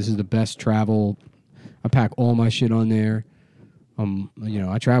every day. This is the best travel. I pack all my shit on there.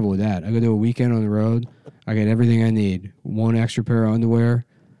 I travel with that. I go do a weekend on the road. I get everything I need. One extra pair of underwear.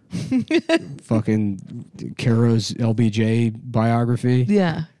 Fucking Caro's LBJ biography.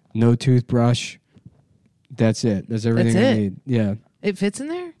 Yeah. No toothbrush. That's it. That's everything I need. Yeah. It fits in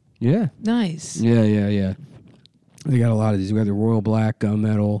there? Yeah. Nice. Yeah. They got a lot of these. We got the Royal Black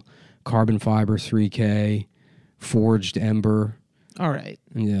gunmetal, carbon fiber 3K, forged ember. All right.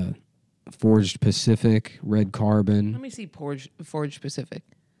 Yeah. Forged Pacific, red carbon. Let me see Forged Pacific.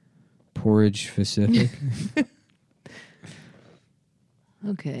 Porridge Pacific.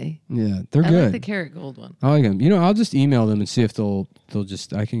 Okay. Yeah, they're I good. like the carrot gold one. I like them. I'll just email them and see if they'll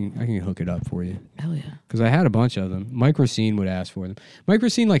just I can hook it up for you. Hell yeah. Because I had a bunch of them. Mike Racine would ask for them. Mike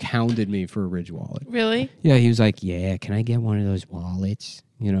Racine hounded me for a Ridge wallet. Really? Yeah, he was like, "Yeah, can I get one of those wallets?"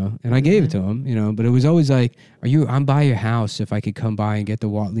 And I gave it to him. But it was always like, I'm by your house if I could come by and get the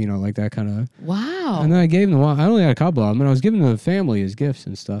wallet, like that kind of. Wow. And then I gave him the wallet. I only had a couple of them, and I was giving the family as gifts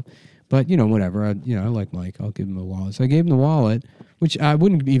and stuff. But whatever. I like Mike. I'll give him a wallet. So I gave him the wallet, which I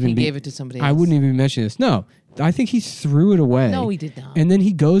wouldn't even. He gave it to somebody else. I wouldn't even mention this. No, I think he threw it away. No, he did not. And then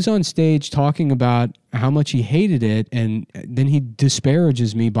he goes on stage talking about how much he hated it, and then he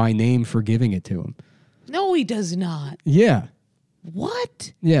disparages me by name for giving it to him. No, he does not. Yeah.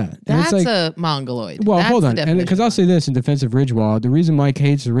 What? Yeah. That's a mongoloid. Well, That's hold on. the Because I'll say this in defense of Ridge wallet, the reason Mike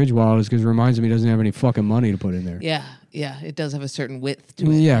hates the Ridge wallet is because it reminds him he doesn't have any fucking money to put in there. Yeah. It does have a certain width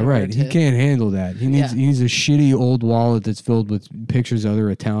to it. Yeah, right. He can't handle that. He needs a shitty old wallet that's filled with pictures of other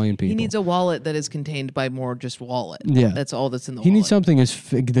Italian people. He needs a wallet that is contained by more just wallet. Yeah. That's all that's in the wallet. He needs something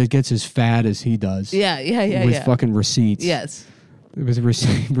that gets as fat as he does. Yeah. With fucking receipts. Yes. With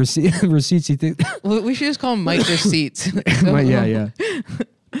receipts, he thinks. We should just call him Mike Receipts. Yeah.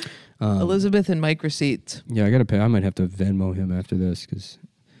 Elizabeth and Mike Receipts. Yeah, I got to pay. I might have to Venmo him after this because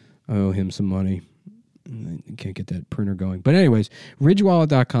I owe him some money. I can't get that printer going. But anyways,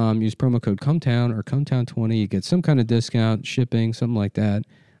 ridgewallet.com. Use promo code COMETOWN or COMETOWN20. You get some kind of discount, shipping, something like that.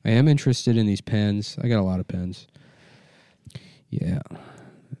 I am interested in these pens. I got a lot of pens. Yeah,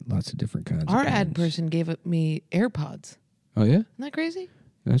 lots of different kinds Our of pens. ad person gave me AirPods. Oh, yeah? Isn't that crazy?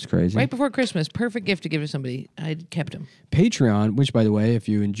 That's crazy. Right before Christmas. Perfect gift to give to somebody. I kept them. Patreon, which, by the way, if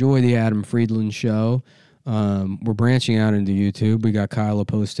you enjoy the Adam Friedland show, we're branching out into YouTube. We got Kyla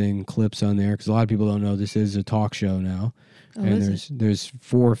posting clips on there because a lot of people don't know this is a talk show now. Oh, and there's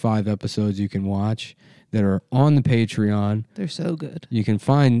 4 or 5 episodes you can watch that are on the Patreon. They're so good. You can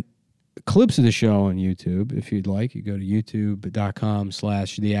find clips of the show on YouTube if you'd like. You go to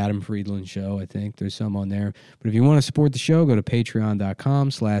youtube.com/The Adam Friedland Show. I think there's some on there. But if you want to support the show, go to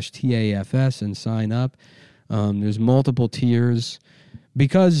patreon.com/TAFS and sign up. There's multiple tiers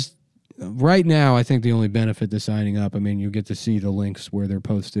because right now I think the only benefit to signing up, you get to see the links where they're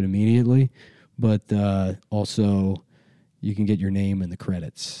posted immediately, but also you can get your name in the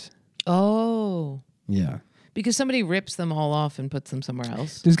credits. Oh. Yeah. Because somebody rips them all off and puts them somewhere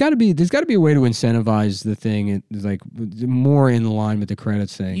else. There's got to be a way to incentivize the thing, more in line with the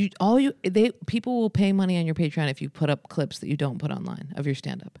credits thing. People will pay money on your Patreon if you put up clips that you don't put online of your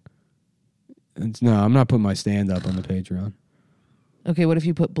stand-up. No, I'm not putting my stand-up on the Patreon. Okay, what if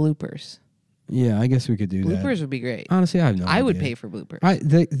you put bloopers? Yeah, I guess we could do that. Bloopers would be great. Honestly, I have no idea. I would pay for bloopers.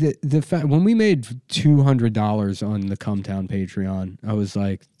 The fact when we made $200 on the Cumtown Patreon, I was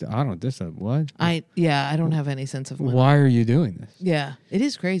like, what? I don't have any sense of money. Why are you doing this? Yeah, it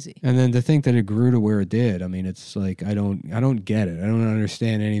is crazy. And then to think that it grew to where it did, it's like I don't get it. I don't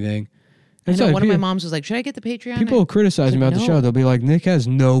understand anything. I know one of my moms was like, "Should I get the Patreon?" People criticize me about the show. They'll be like, "Nick has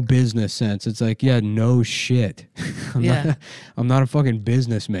no business sense." It's like, yeah, no shit. I'm not a fucking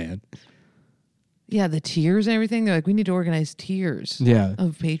businessman. Yeah, the tiers and everything. They're like, we need to organize tiers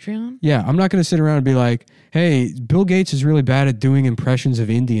of Patreon. Yeah, I'm not going to sit around and be like, hey, Bill Gates is really bad at doing impressions of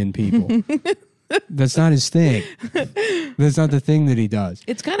Indian people. That's not his thing. That's not the thing that he does.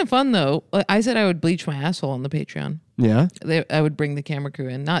 It's kind of fun, though. I said I would bleach my asshole on the Patreon. Yeah? I would bring the camera crew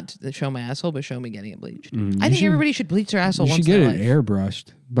in, not to show my asshole, but show me getting it bleached. I think everybody should bleach their asshole once in their life. You should get it airbrushed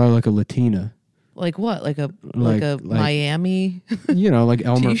by like a Latina. Like what? Like a Miami. Like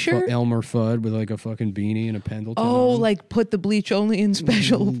T-shirt? Elmer Fudd with like a fucking beanie and a Pendleton. Oh, on. like put the bleach only in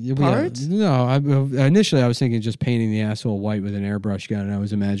special parts? No, initially I was thinking just painting the asshole white with an airbrush gun, and I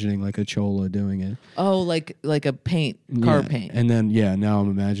was imagining like a chola doing it. Oh, like a car paint. And then now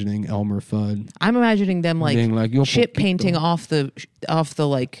I'm imagining Elmer Fudd. I'm imagining them like chip painting off the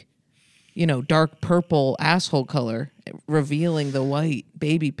like, dark purple asshole color, revealing the white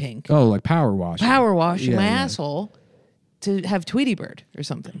baby pink. Oh, like power washing. Power washing my asshole to have Tweety Bird or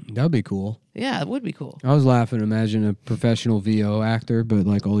something. That'd be cool. Yeah, it would be cool. I was laughing. Imagine a professional VO actor, but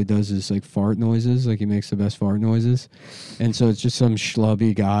like all he does is like fart noises. Like he makes the best fart noises, and so it's just some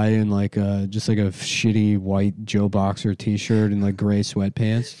schlubby guy in like just like a shitty white Joe Boxer T-shirt and like gray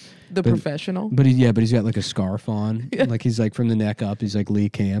sweatpants. Professional. But he's got like a scarf on. Yeah. Like he's like from the neck up. He's like Lee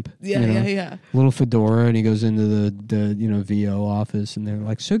Camp. Yeah. Little fedora, and he goes into the VO office, and they're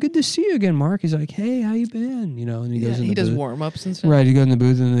like, "So good to see you again, Mark." He's like, "Hey, how you been?" And he goes in. He does warm ups and stuff. Right. He goes in the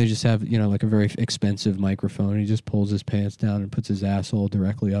booth, and then they just have like a very expensive microphone. He just pulls his pants down and puts his asshole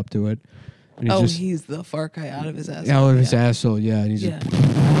directly up to it. And he's the fart guy out of his asshole. Out of his asshole, yeah. And he's just.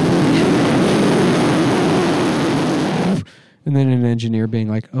 And then an engineer being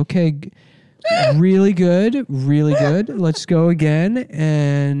like, "Okay, really good. Let's go again.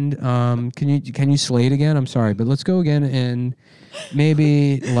 And can you slate again? I'm sorry, but let's go again and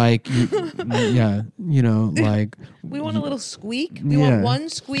maybe like like we want a little squeak. We want one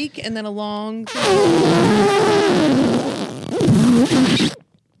squeak and then a long."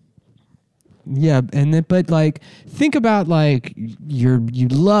 Yeah, but like think about like you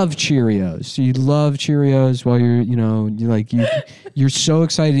love Cheerios. So you love Cheerios while you're so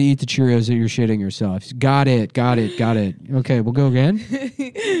excited to eat the Cheerios that you're shitting yourself. Got it. Okay, we'll go again.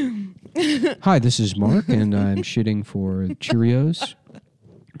 Hi, this is Mark, and I'm shitting for Cheerios.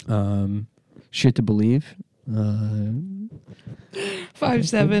 Shit to believe.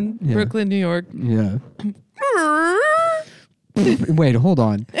 5'7", Brooklyn, New York. Yeah. Wait, hold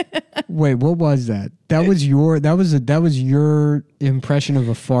on. Wait, what was that? That was your impression of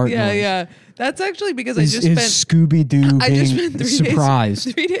a fart noise. Yeah. That's actually because I just spent Scooby-Doo being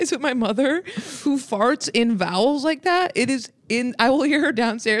surprised. 3 days with my mother who farts in vowels like that. I will hear her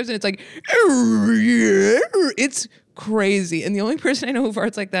downstairs and it's like, it's crazy. And the only person I know who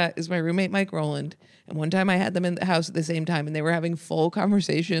farts like that is my roommate, Mike Rowland. And one time I had them in the house at the same time and they were having full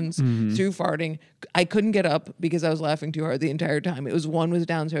conversations through farting. I couldn't get up because I was laughing too hard the entire time. One was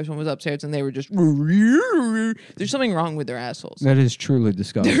downstairs, one was upstairs, and they were just... There's something wrong with their assholes. That is truly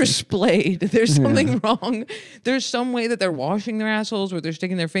disgusting. They're splayed. There's something wrong. There's some way that they're washing their assholes, where they're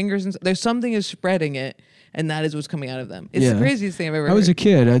sticking their fingers in. There's something is spreading it, and that is what's coming out of them. It's the craziest thing I've ever heard. I was a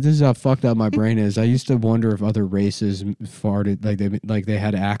kid. This is how fucked up my brain is. I used to wonder if other races farted, like they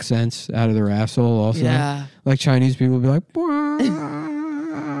had accents out of their asshole also. Yeah. Like Chinese people would be like, "Bwah."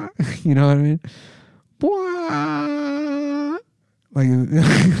 You know what I mean? Bwah. Like,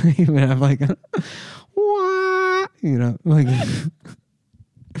 you would have like, "Wah." Like...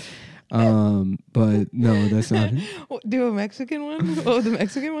 but no, that's not it. Do a Mexican one? What would the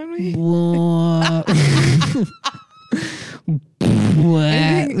Mexican one be?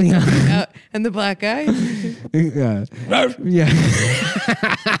 And the black guy? Yeah.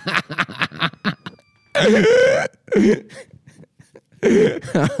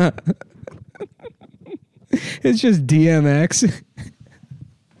 It's just DMX.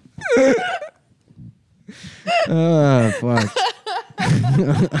 Oh, fuck.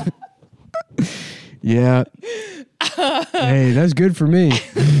 Yeah. Hey, that's good for me.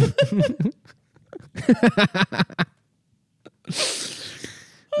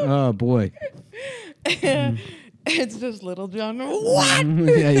 Oh, boy. It's just Little John. What?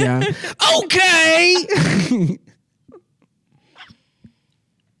 Yeah. Okay.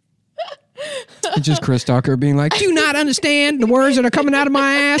 It's just Chris Tucker being like, "Do you not understand the words that are coming out of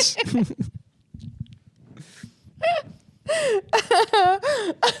my ass?"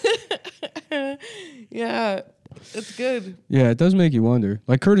 Yeah, it's good. Yeah, it does make you wonder.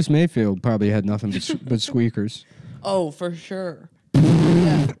 Like Curtis Mayfield probably had nothing but squeakers. Oh, for sure.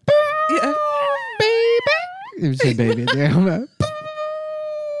 Yeah. Yeah. Baby. It would say baby. Yeah.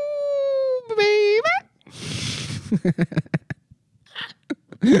 Baby.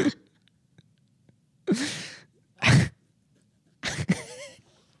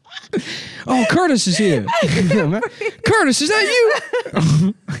 Oh, Curtis is here. Curtis, is that you?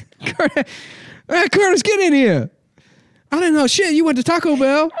 Curtis, get in here. I didn't know shit. You went to Taco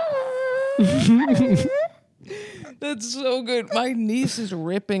Bell. That's so good. My niece is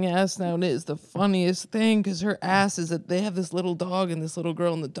ripping ass now, and it is the funniest thing because her ass is that they have this little dog and this little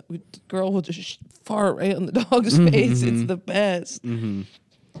girl, and the girl will just fart right on the dog's face. It's the best. And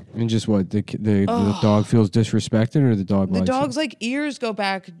just what the dog feels disrespected, or the dog. The dog's like ears go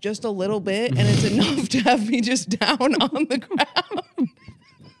back just a little bit, and it's enough to have me just down on the ground.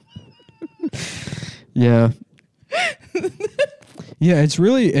 Yeah. Yeah, it's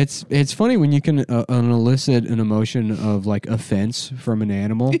really it's funny when you can elicit an emotion of like offense from an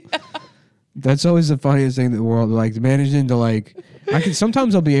animal. Yeah. That's always the funniest thing in the world. Like managing to like,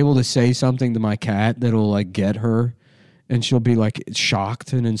 sometimes I'll be able to say something to my cat that'll like get her, and she'll be like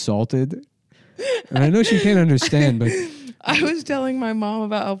shocked and insulted. And I know she can't understand, but I was telling my mom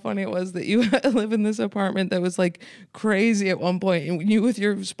about how funny it was that you live in this apartment that was like crazy at one point, and you with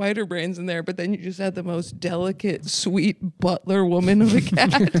your spider brains in there, but then you just had the most delicate, sweet butler woman of a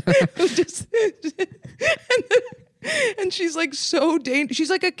cat who just and she's like so dangerous.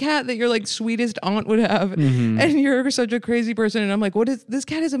 She's like a cat that your like sweetest aunt would have, and you're such a crazy person. And I'm like, what is this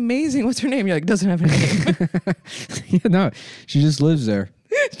cat? Is amazing. What's her name? You're like, doesn't have a name. Yeah, no, she just lives there.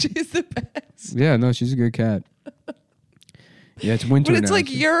 She's the best. Yeah, no, she's a good cat. Yeah, it's winter now. But it's like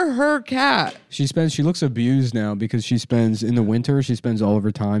you're her cat. She looks abused now because in the winter, she spends all of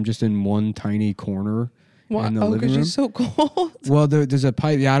her time just in one tiny corner in the living room. She's so cold. Well, there's a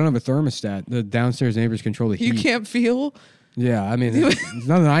pipe. Yeah, I don't have a thermostat. The downstairs neighbors control the heat. You can't feel? Yeah, I mean, there's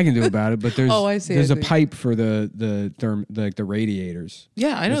nothing I can do about it, but there's I see. There's a pipe for the radiators.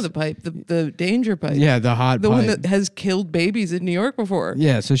 Yeah, I know the pipe, the danger pipe. Yeah, the hot pipe. one that has killed babies in New York before.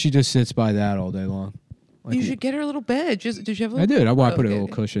 Yeah, so she just sits by that all day long. Like you should get her a little bed. Did you have a little? I did. I put a little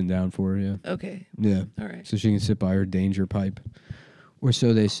cushion down for her, yeah. Okay. Yeah. All right. So she can sit by her danger pipe. Or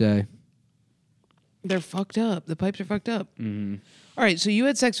so they say. They're fucked up. The pipes are fucked up. Mm-hmm. All right, so you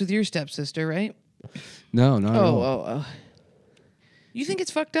had sex with your stepsister, right? No, not at all. You think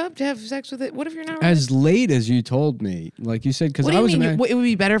it's fucked up to have sex with it? What if you're not? As late as you told me, like you said, because I was. What do you mean? It would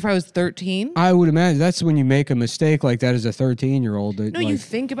be better if I was 13. I would imagine that's when you make a mistake like that as a 13-year-old. No, you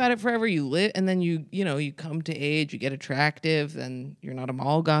think about it forever. You live, and then you come to age, you get attractive, then you're not a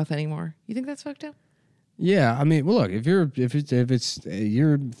mall goth anymore. You think that's fucked up? Yeah, I mean, well, look, if you're fucking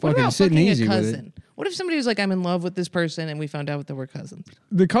sitting easy with it. What if somebody was like, I'm in love with this person, and we found out that we're cousins?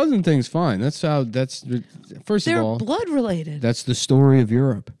 The cousin thing's fine. First of all, they're blood related. That's the story of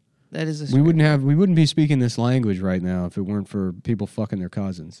Europe. That is a story. We wouldn't be speaking this language right now if it weren't for people fucking their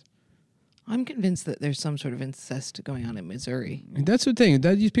cousins. I'm convinced that there's some sort of incest going on in Missouri. And that's the thing.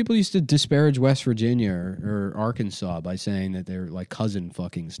 These people used to disparage West Virginia or Arkansas by saying that they're like cousin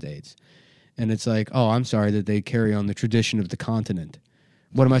fucking states. And it's like, oh, I'm sorry that they carry on the tradition of the continent.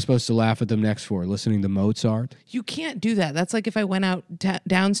 What am I supposed to laugh at them next for? Listening to Mozart? You can't do that. That's like if I went out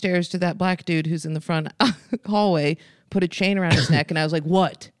downstairs to that black dude who's in the front hallway, put a chain around his neck, and I was like,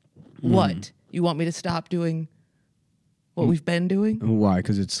 what? What? You want me to stop doing what we've been doing? Why?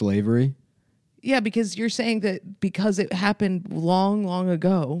 Because it's slavery? Yeah, because you're saying that because it happened long, long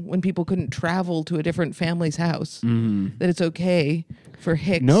ago when people couldn't travel to a different family's house, that it's okay for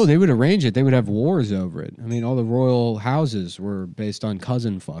Hicks. No, they would arrange it. They would have wars over it. I mean, all the royal houses were based on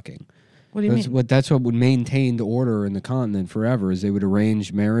cousin fucking. What do you mean? That's what would maintain the order in the continent forever, is they would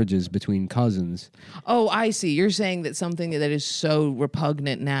arrange marriages between cousins. Oh, I see. You're saying that something that is so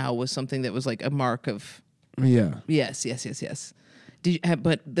repugnant now was something that was like a mark of... Yeah. Yes.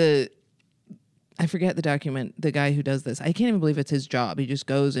 I forget the document, the guy who does this. I can't even believe it's his job. He just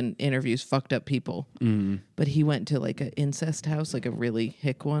goes and interviews fucked up people. But he went to like an incest house, like a really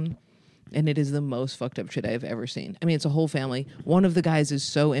hick one. And it is the most fucked up shit I've ever seen. I mean, it's a whole family. One of the guys is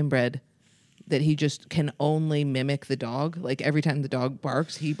so inbred that he just can only mimic the dog. Like every time the dog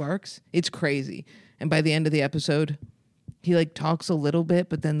barks, he barks. It's crazy. And by the end of the episode, he like talks a little bit,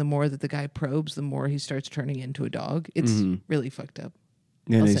 but then the more that the guy probes, the more he starts turning into a dog. It's really fucked up.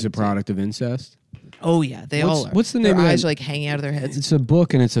 And he's a product of incest? Oh, yeah. They all are. What's the name their of eyes that? Are like hanging out of their heads. It's a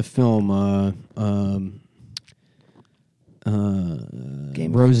book and it's a film.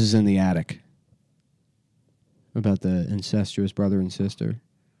 Roses in the Attic. About the incestuous brother and sister.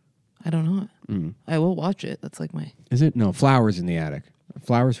 I don't know it. I will watch it. That's like my... Is it? No, Flowers in the Attic.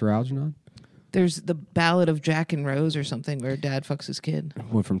 Flowers for Algernon? There's the Ballad of Jack and Rose or something where dad fucks his kid.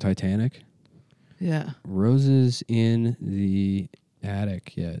 What, from Titanic? Yeah. Roses in the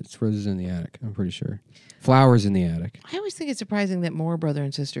Attic. Yeah, it's Roses in the Attic. I'm pretty sure. Flowers in the Attic. I always think it's surprising that more brother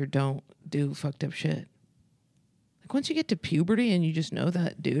and sister don't do fucked up shit. Like once you get to puberty and you just know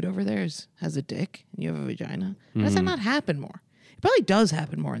that dude over there has a dick and you have a vagina, does that not happen more? It probably does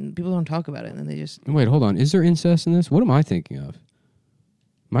happen more and people don't talk about it and then they just... Wait, hold on. Is there incest in this? What am I thinking of?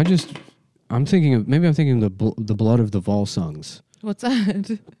 Am I just... I'm thinking of the Blood of the Volsungs. What's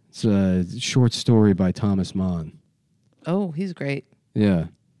that? It's a short story by Thomas Mann. Oh, he's great. Yeah.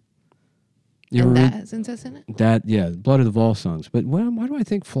 And that has incest in it? Blood of the Volsungs. But why do I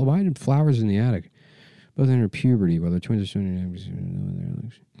think why did Flowers in the Attic? Both enter puberty while their twins are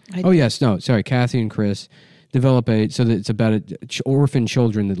soon. Kathy and Chris develop it's about orphan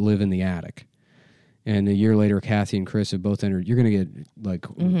children that live in the attic. And a year later, Kathy and Chris have both entered. You're going to get like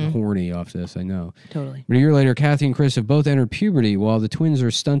horny off this, I know. Totally. But a year later, Kathy and Chris have both entered puberty while the twins are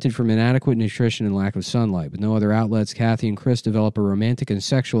stunted from inadequate nutrition and lack of sunlight. With no other outlets, Kathy and Chris develop a romantic and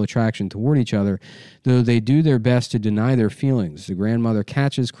sexual attraction toward each other, though they do their best to deny their feelings. The grandmother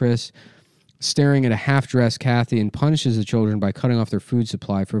catches Chris staring at a half-dressed Kathy and punishes the children by cutting off their food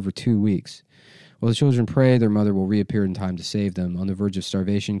supply for over 2 weeks. While the children pray, their mother will reappear in time to save them. On the verge of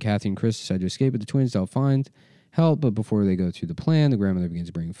starvation, Kathy and Chris decide to escape with the twins. They'll find help, but before they go through the plan, the grandmother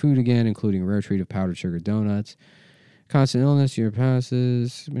begins bringing food again, including a rare treat of powdered sugar donuts. Constant illness, year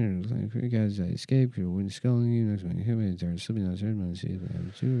passes. You guys escape. When sculling you, next one you hit me. There's something else.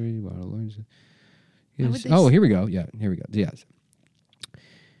 Oh, here we go. Yeah, here we go. Yes.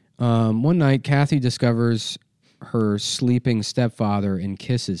 One night, Kathy discovers her sleeping stepfather and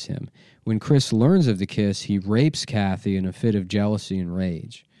kisses him. When Chris learns of the kiss, he rapes Kathy in a fit of jealousy and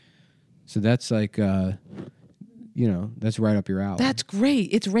rage. So that's like, that's right up your alley. That's great.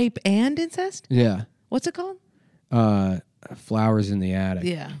 It's rape and incest? Yeah. What's it called? Flowers in the Attic.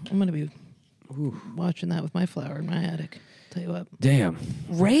 Yeah, I'm going to be watching that with my flower in my attic. Tell you what. Damn.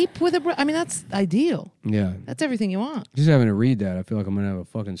 Rape with I mean, that's ideal. Yeah. That's everything you want. Just having to read that, I feel like I'm going to have a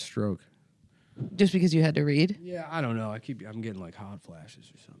fucking stroke. Just because you had to read? Yeah, I don't know. I'm getting like hot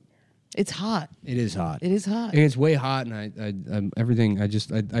flashes or something. It's hot. It is hot. It is hot. And it's way hot, and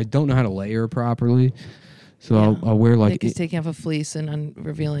I don't know how to layer properly, so I'll wear like. Nick is taking off a fleece and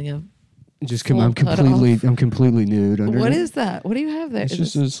revealing a. I'm completely nude. Underneath. What is that? What do you have there? It's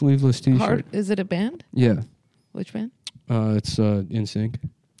just a sleeveless T-shirt. Is it a band? Yeah. Which band? It's NSYNC.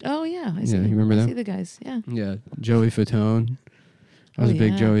 Oh yeah, I see. Yeah, you remember that? I see the guys. Yeah. Yeah, Joey Fatone. I was a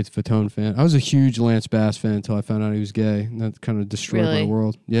big yeah. Joey Fatone fan. I was a huge Lance Bass fan until I found out he was gay. And that kind of destroyed my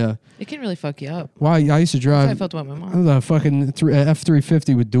world. Yeah. It can really fuck you up. Why? I used to drive. That's how I felt about my mom. I was a fucking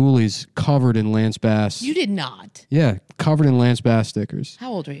F-350 with dualies covered in Lance Bass. You did not. Yeah, covered in Lance Bass stickers. How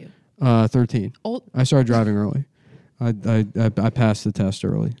old are you? 13. Old. I started driving early. I passed the test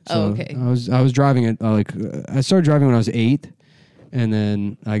early. So okay. I was driving it I started driving when I was 8. And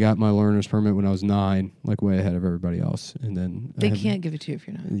then I got my learner's permit when I was 9, like way ahead of everybody else. And then they can't give it to you if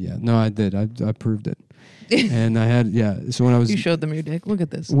you're not. Yeah, no, I did. I proved it. And I had So when I was you showed them your dick. Look at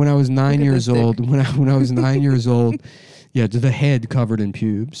this. When I was 9 years old, when I was 9 years old, yeah, to the head covered in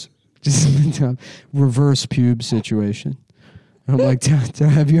pubes, just reverse pube situation. And I'm like,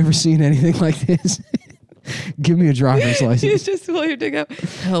 have you ever seen anything like this? Give me a driver's license. You just pull your dick out.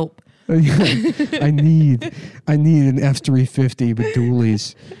 Help. I need an F-350 with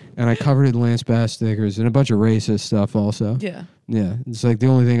dualies, and I covered it in Lance Bass stickers and a bunch of racist stuff also. Yeah. Yeah. It's like the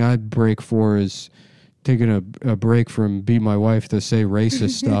only thing I'd break for is taking a break from beat my wife to say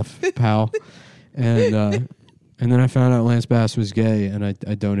racist stuff, pal. And then I found out Lance Bass was gay, and I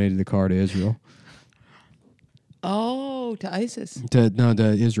donated the car to Israel. Oh, to ISIS. To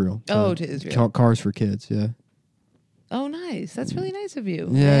Israel. To Israel. Cars for Kids, yeah. Oh, nice. That's really nice of you.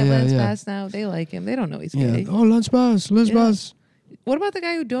 Yeah, Lance Bass now. They like him. They don't know he's gay. Oh, Lance Bass. What about the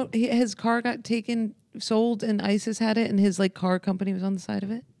guy who his car got sold, and ISIS had it, and his car company was on the side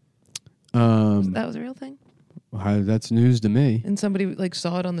of it? That was a real thing? That's news to me. And somebody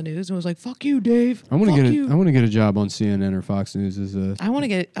saw it on the news and was like, "Fuck you, Dave." I want to get a job on CNN or Fox News as a. I want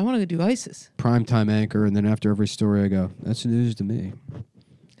to do ISIS primetime anchor, and then after every story, I go, "That's news to me."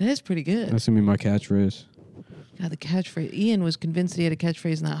 That is pretty good. That's gonna be my catchphrase. God, the catchphrase. Ian was convinced that he had a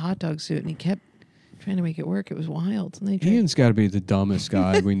catchphrase in that hot dog suit, and he kept trying to make it work. It was wild. Ian's got to be the dumbest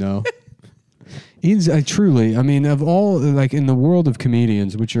guy we know. Ian's truly. I mean, of all in the world of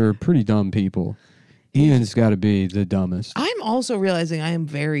comedians, which are pretty dumb people. Ian's got to be the dumbest. I'm also realizing I am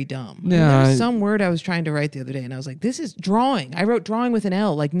very dumb. Yeah, There's some word I was trying to write the other day, and I was like, "This is drawing." I wrote drawing with an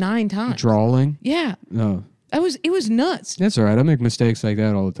L 9 times. Drawing? Yeah. No. It was nuts. That's all right. I make mistakes like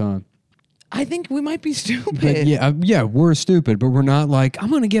that all the time. I think we might be stupid. But yeah, we're stupid, but we're not I'm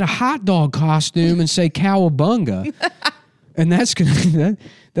going to get a hot dog costume and say cowabunga, and that's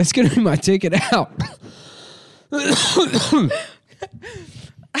gonna be my ticket out.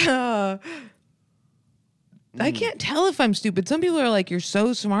 I can't tell if I'm stupid. Some people are like, "You're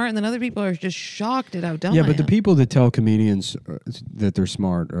so smart," and then other people are just shocked at how dumb I am. Yeah, but the people that tell comedians that they're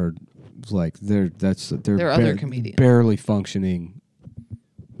smart are they're other comedians. barely functioning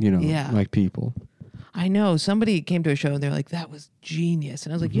Yeah. like people. I know. Somebody came to a show and they're like, that was genius.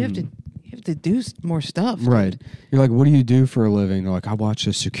 And I was like, you have to do more stuff. Dude. Right. You're like, what do you do for a living? They're like, I watch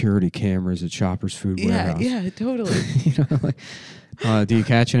the security cameras at Shoppers Food Warehouse. Yeah, totally. Do you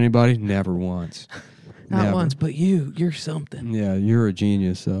catch anybody? Never once. Not once, but you're something. Yeah, you're a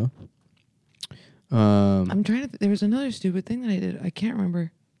genius, though. I'm trying to. There was another stupid thing that I did. I can't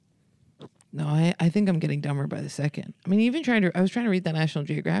remember. No, I think I'm getting dumber by the second. I mean, I was trying to read that National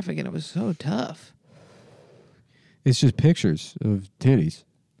Geographic, and it was so tough. It's just pictures of titties.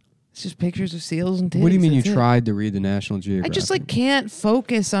 It's just pictures of seals and titties. What do you mean you That's it. tried to read the National Geographic? I just can't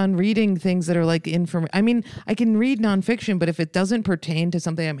focus on reading things that are I mean, I can read nonfiction, but if it doesn't pertain to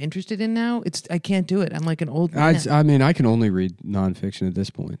something I'm interested in now, I can't do it. I'm like an old man. I mean, I can only read nonfiction at this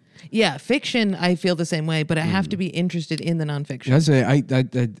point. Yeah, fiction, I feel the same way, but I have to be interested in the nonfiction.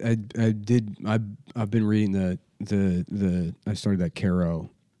 I've been reading I started that Caro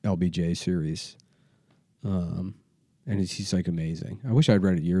LBJ series, and he's like amazing. I wish I'd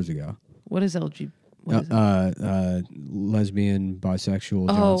read it years ago. What is LG? What is it? Lesbian, bisexual.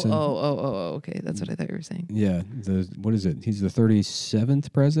 Johnson. Okay, that's what I thought you were saying. Yeah, what is it? He's the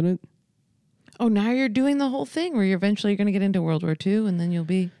 37th president. Oh, now you're doing the whole thing where you're eventually going to get into World War II, and then you'll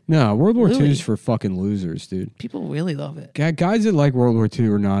be. No, World War II Louis. is for fucking losers, dude. People really love it. Guys that like World War II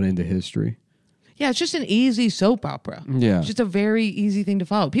are not into history. Yeah, it's just an easy soap opera. Yeah. It's just a very easy thing to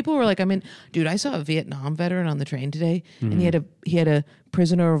follow. People were like, dude, I saw a Vietnam veteran on the train today, and he had a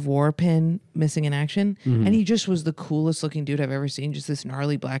prisoner of war pin missing in action, and he just was the coolest looking dude I've ever seen. Just this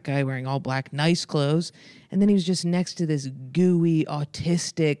gnarly black guy wearing all black, nice clothes, and then he was just next to this gooey,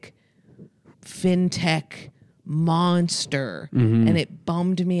 autistic, fintech monster, and it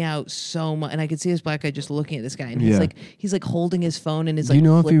bummed me out so much. And I could see this black guy just looking at this guy, and he's like holding his phone in his like. You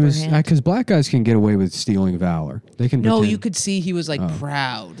know, if he flipper was, hand. because black guys can get away with stealing valor. They can. No, pretend. you could see he was like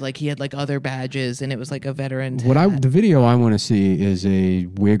proud, like he had like other badges, and it was like a veteran. The video I want to see is a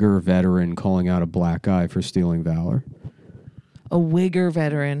Wigger veteran calling out a black guy for stealing valor. A Wigger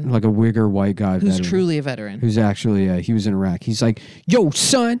veteran, Like a Wigger white guy who's veteran. truly a veteran. Who's actually, he was in Iraq. He's like, yo,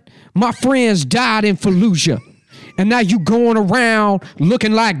 son, my friends died in Fallujah, and now you going around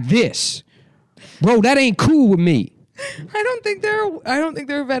looking like this. Bro, that ain't cool with me. I don't think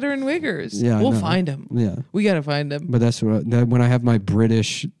they're veteran Wiggers. Yeah, we'll no. find them. Yeah. We gotta find them. But that's when I have my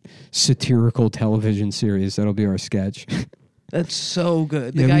British satirical television series, that'll be our sketch. That's so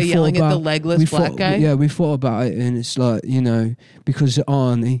good. The Yeah, guy we yelling thought at the about- legless we black thought- guy. Yeah, we thought about it, and it's like, because the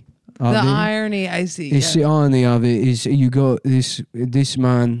irony of The it, irony, I see. it's the irony of it is you got this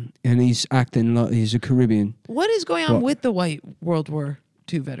man, and he's acting like he's a Caribbean. What is going on What? with the white World War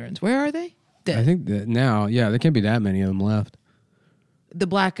II veterans? Where are they? Dead. I think that now, there can't be that many of them left. The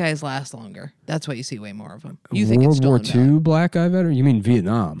black guys last longer. That's why you see way more of them. You think World it's War stolen valor. II black guy veteran? You mean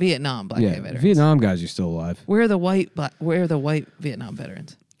Vietnam? Vietnam black guy veterans. Vietnam guys are still alive. Where are the white Vietnam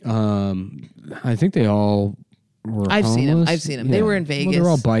veterans? I think they all were I've seen 'em. homeless. I've seen 'em. They were in Well, Vegas. they're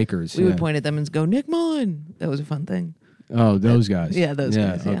all bikers. We yeah. would point at them and go, Nick Mullen. That was a fun thing. Oh, those guys. Yeah, those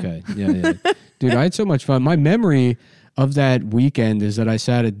guys, yeah. Okay. Yeah. Dude, I had so much fun. My memory of that weekend is that I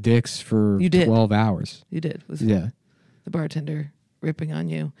sat at Dick's for You did. 12 hours. You did. With Yeah. the bartender ripping on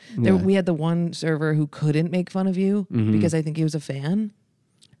you. Yeah. We had the one server who couldn't make fun of you because I think he was a fan.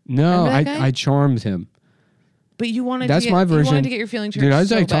 No, Remember that guy? I charmed him. But you wanted That's to get, my version. You wanted to get your feelings hurt Dude, I was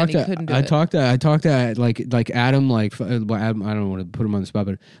so like, bad and he couldn't do it. I talked to like Adam, like Adam, I don't want to put him on the spot,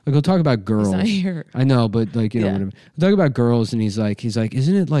 but like he'll talk about girls. He's not here. I know, but like Yeah. whatever. We'll talk about girls, and he's like,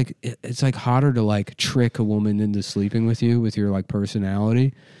 isn't it like it's like harder to like trick a woman into sleeping with you with your like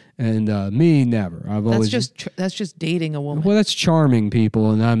personality, and me never. That's just dating a woman. Well, that's charming people,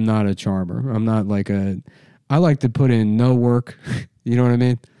 and I'm not a charmer. I'm not like I like to put in no work. You know what I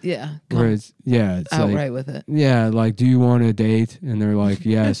mean? Yeah. It's like, outright with it. yeah, like, do you want a date? And they're like,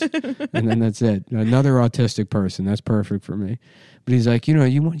 yes. And then that's it. Another autistic person. That's perfect for me. But he's like, you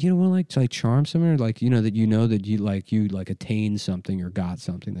want to like to like charm someone, or like, that you attained something or got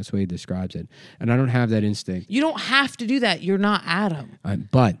something. That's the way he describes it. And I don't have that instinct. You don't have to do that. You're not Adam.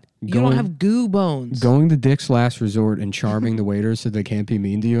 But You don't have goo bones. going to Dick's Last Resort and charming the waiters so they can't be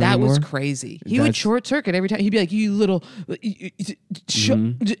mean to you That anymore. was crazy. He would short circuit every time. He'd be like, "You little,"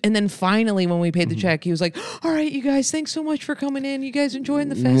 and then finally, when we paid the check, he was like, "All right, you guys, thanks so much for coming in. You guys enjoying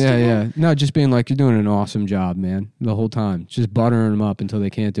the festival?" Yeah. No, just being like, you're doing an awesome job, man. The whole time, just buttering them up until they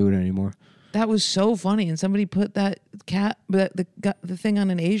can't do it anymore. That was so funny. And somebody put that the thing on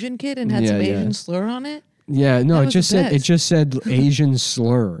an Asian kid and had some Asian slur on it. Yeah, no, That it was just the said best. Asian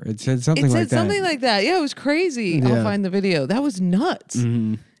slur. It said something like that. Something like that. Yeah, it was crazy. Yeah. I'll find the video. That was nuts.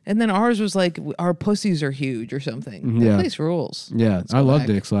 Mhm. And then ours was like, our pussies are huge or something. Yeah. That place rules. Yeah, Let's I go love back.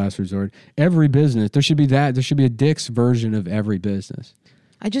 Dick's Last Resort. Every business, there should be that. There should be a Dick's version of every business.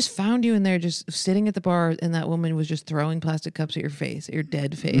 I just found you in there just sitting at the bar, and that woman was just throwing plastic cups at your face, at your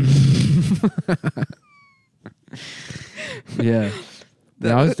dead face. Yeah.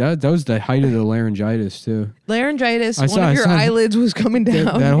 That was the height of the laryngitis too. Laryngitis, I one saw- of I your saw- eyelids was coming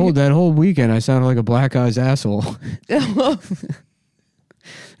down. That whole weekend, I sounded like a black guy's asshole.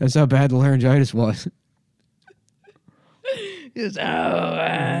 That's how bad the laryngitis was. Just,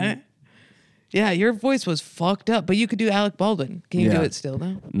 yeah, your voice was fucked up, but you could do Alec Baldwin. Can you do Yeah. it still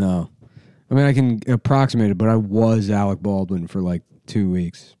now? No, I mean I can approximate it, but I was Alec Baldwin for like 2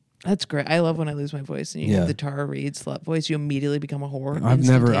 weeks. That's great. I love when I lose my voice and you Yeah. have the Tara Reid slut voice. You immediately become a whore. I've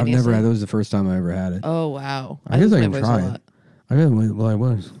never had. instantaneously. That was the first time I ever had it. Oh wow! I guess lose I my can voice try a it. lot. I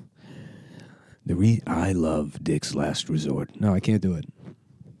was. I love Dick's Last Resort. No, I can't do it.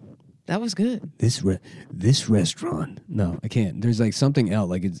 That was good. This restaurant. No, I can't. There's like something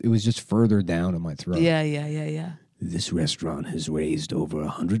else. Like it was just further down in my throat. Yeah. This restaurant has raised over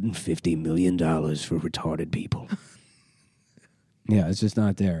 $150 million for retarded people. Yeah, it's just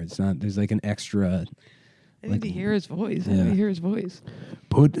not there. It's not. There's like an extra. I need to hear his voice. I Yeah. need to hear his voice.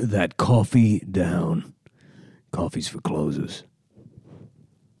 Put that coffee down. Coffee's for closers.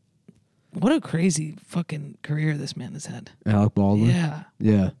 What a crazy fucking career this man has had. Alec Baldwin. Yeah.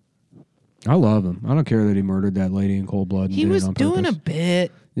 Yeah. I love him. I don't care that he murdered that lady in cold blood. And He did it was on doing a purpose.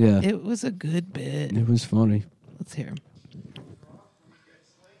 bit. Yeah. It was a good bit. It was funny. Let's hear him.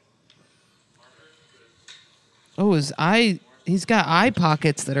 Oh, he's got eye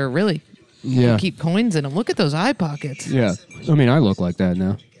pockets that are really Yeah. keep coins in them. Look at those eye pockets. Yeah. I mean, I look like that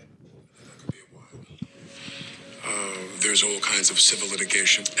now. There's all kinds of civil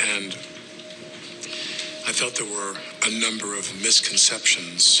litigation, and I felt there were a number of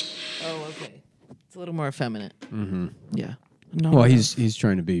misconceptions. Oh, okay. It's a little more effeminate. Mm-hmm. Yeah. No. Well, he's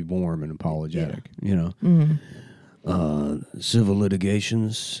trying to be warm and apologetic, you know. Mm-hmm. Civil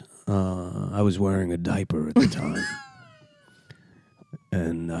litigations. I was wearing a diaper at the time,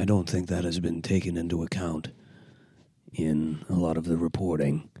 and I don't think that has been taken into account in a lot of the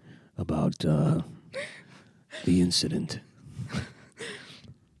reporting about the incident.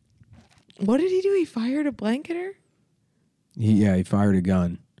 What did he do? He fired a blanket her? He fired a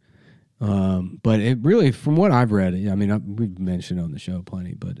gun. But it really, from what I've read, I mean, we've mentioned it on the show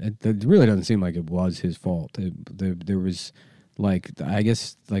plenty, but it really doesn't seem like it was his fault. There was, like, I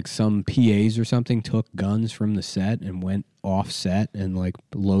guess, like some PAs or something took guns from the set and went off set and, like,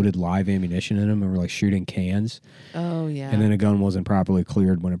 loaded live ammunition in them and were, like, shooting cans. Oh, yeah. And then a gun wasn't properly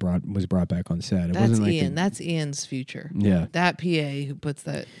cleared when it was brought back on set. It That's wasn't like Ian. That's Ian's future. Yeah. That PA who puts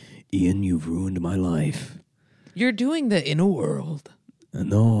that. Ian, you've ruined my life. You're doing the inner world.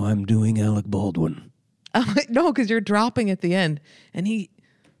 No, I'm doing Alec Baldwin. No, because you're dropping at the end. And he.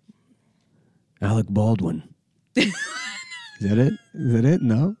 Alec Baldwin. Is that it? Is that it?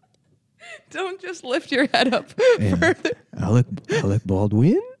 No? Don't just lift your head up Yeah. further. Alec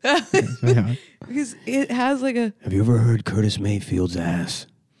Baldwin? Yeah. Because it has like a Have you ever heard Curtis Mayfield's ass?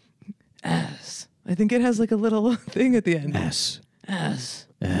 ass. I think it has like a little thing at the end. Ass. Ass.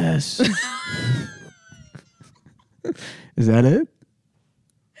 Ass. Is that it?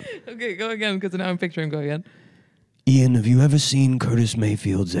 Okay, go again because now I'm picturing go again. Ian, have you ever seen Curtis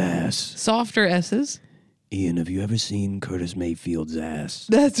Mayfield's ass? Softer S's. Ian, have you ever seen Curtis Mayfield's ass?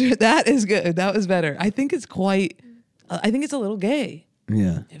 That is good. That was better. I think it's quite. I think it's a little gay.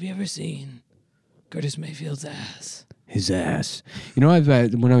 Yeah. Have you ever seen Curtis Mayfield's ass? His ass. You know,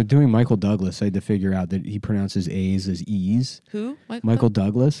 when I was doing Michael Douglas, I had to figure out that he pronounces A's as E's. Who? Michael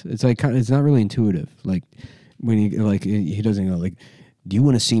Douglas. It's like it's not really intuitive. Like when he doesn't go like, "Do you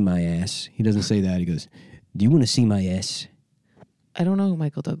want to see my ass?" He doesn't say that. He goes, "Do you want to see my ass?" I don't know who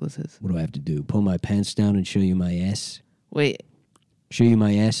Michael Douglas is. What do I have to do? Pull my pants down and show you my ass? Wait. Show you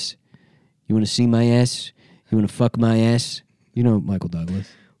my ass? You want to see my ass? You want to fuck my ass? You know Michael Douglas.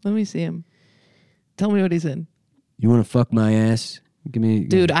 Let me see him. Tell me what he's in. You want to fuck my ass? Give me,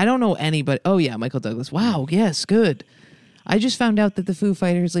 Dude, I don't know anybody. Oh, yeah, Michael Douglas. Wow, yes, good. I just found out that the Foo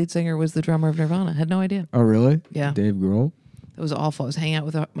Fighters lead singer was the drummer of Nirvana. Had no idea. Oh, really? Yeah. Dave Grohl. It was awful. I was hanging out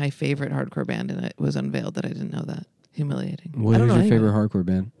with my favorite hardcore band, and it was unveiled that I didn't know that. Humiliating. What I is don't your know favorite anybody. hardcore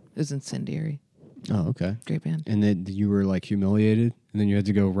band? It was Incendiary. Oh, okay. Great band. And then you were like humiliated, and then you had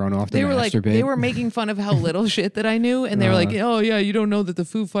to go run off to They were like, masturbate. they were making fun of how little shit that I knew, and they were like, "Oh yeah, you don't know that the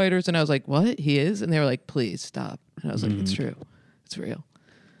Foo Fighters," and I was like, "What? He is?" And they were like, "Please stop." And I was like, "It's true, it's real."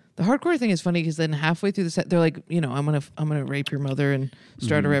 The hardcore thing is funny because then halfway through the set, they're like, "You know, I'm gonna rape your mother and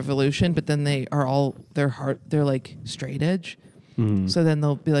start a revolution," but then they're like straight edge. So then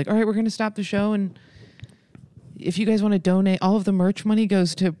they'll be like, all right, we're going to stop the show. And if you guys want to donate, all of the merch money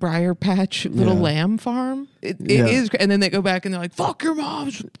goes to Briar Patch Little Lamb Farm. It is. And then they go back and they're like, fuck your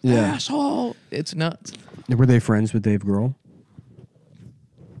mom's asshole. It's nuts. Were they friends with Dave Grohl?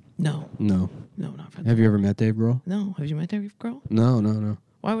 No. No. No, not friends. Have you ever met Dave Grohl? No. Have you met Dave Grohl? No.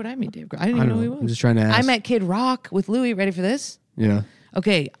 Why would I meet Dave Grohl? I didn't even know who he was. I'm just trying to ask. I met Kid Rock with Louis. Ready for this? Yeah.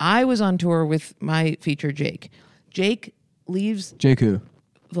 Okay, I was on tour with my feature, Jake. Jake leaves Jake who?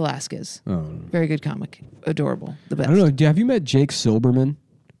 Velasquez. Oh. Very good comic. Adorable. The best. I don't know. Have you met Jake Silberman?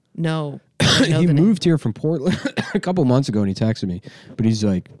 No. He moved here from Portland a couple months ago, and he texted me. But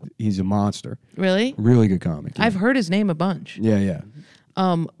he's a monster. Really? Really good comic. Yeah. I've heard his name a bunch. Yeah.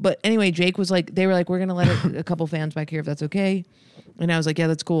 But anyway, Jake was like, they were like, we're going to let a couple fans back here if that's okay. And I was like, yeah,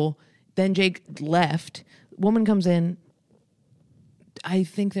 that's cool. Then Jake left. Woman comes in. I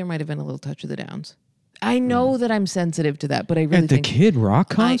think there might have been a little touch of the downs. I know that I'm sensitive to that, but I really At the think Kid Rock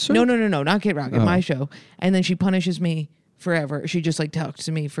concert? No, not Kid Rock, at my show. And then she punishes me forever. She just like talks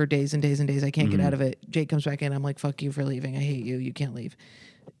to me for days and days and days. I can't get out of it. Jake comes back in. I'm like, fuck you for leaving. I hate you. You can't leave.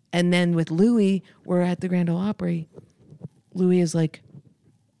 And then with Louis, we're at the Grand Ole Opry. Louis is like,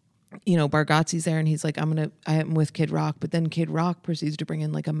 Bargatze's there, and he's like, I am with Kid Rock. But then Kid Rock proceeds to bring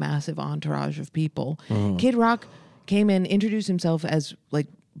in like a massive entourage of people. Kid Rock came in, introduced himself as like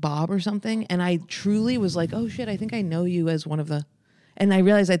Bob or something, and I truly was like, oh shit, I think I know you as one of the. And I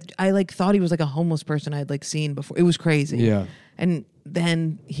realized I like thought he was like a homeless person I'd like seen before. It was crazy. Yeah. And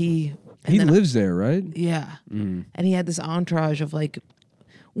then he lives there, right? Yeah. And he had this entourage of like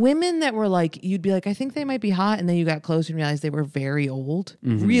women that were like, you'd be like, I think they might be hot. And then you got close and realized they were very old.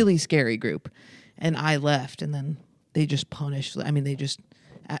 Really scary group. And I left, and then they just punished. I mean,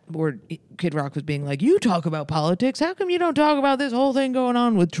 or Kid Rock was being like, you talk about politics. How come you don't talk about this whole thing going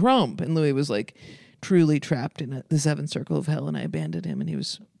on with Trump? And Louis was like truly trapped in the seventh circle of hell, and I abandoned him, and he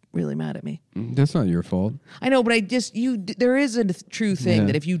was really mad at me. That's not your fault. I know, but there is a true thing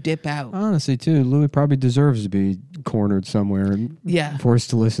that if you dip out. Honestly, too, Louis probably deserves to be cornered somewhere and forced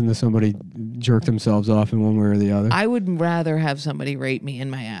to listen to somebody jerk themselves off in one way or the other. I would rather have somebody rape me in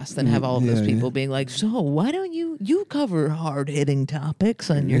my ass than have all of those people being like, so why don't you cover hard-hitting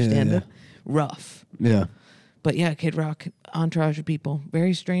topics on your stand-up? Rough. Yeah. But yeah, Kid Rock, entourage of people.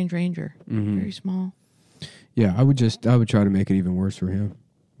 Very strange ranger. Very small. Yeah, I would try to make it even worse for him.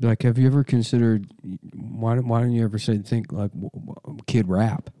 Like, have you ever considered, why don't you ever think like Kid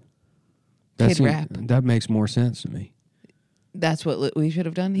Rap? Rap. That makes more sense to me. That's what we should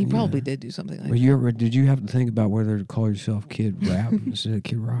have done. He probably did do something like that. Did you have to think about whether to call yourself Kid Rap instead of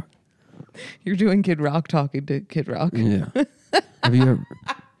Kid Rock? You're doing Kid Rock talking to Kid Rock. Yeah. Have you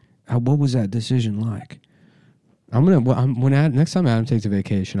ever? What was that decision like? Next time Adam takes a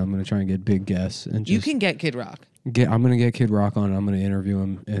vacation, I'm gonna try and get big guests and you can get Kid Rock. I'm gonna get Kid Rock on. I'm gonna interview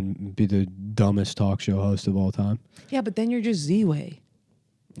him and be the dumbest talk show host of all time. Yeah, but then you're just Z-Way.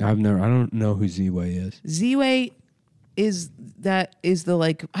 I don't know who Z-Way is. Z-Way is the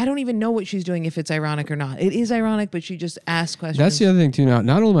like, I don't even know what she's doing, if it's ironic or not. It is ironic, but she just asks questions. That's the other thing too. Now,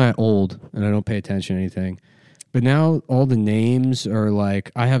 not only am I old and I don't pay attention to anything, but now all the names are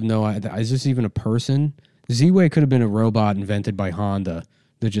like, I have no idea. Is this even a person? Z-Way could have been a robot invented by Honda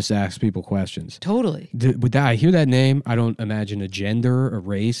that just asks people questions. Totally. With that, I hear that name, I don't imagine a gender, a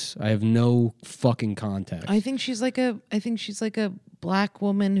race. I have no fucking context. I think she's like a black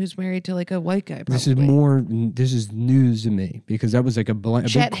woman who's married to like a white guy. Probably. This is news to me, because that was like a big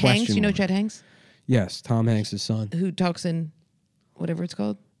question. Chet Hanks, you know Chet Hanks? Yes, Tom Hanks' son. Who talks in whatever it's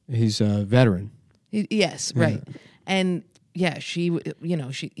called? He's a veteran. Yes, right. And yeah,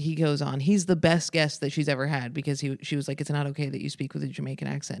 he goes on. He's the best guest that she's ever had, because she was like, it's not okay that you speak with a Jamaican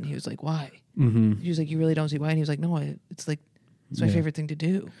accent. And he was like, why? She was like, you really don't see why? And he was like, no, it's my favorite thing to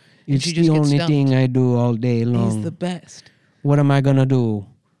do. And it's the only thing I do all day long. He's the best. What am I going to do?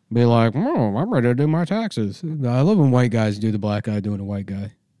 Be like, I'm ready to do my taxes. I love when white guys do the black guy doing a white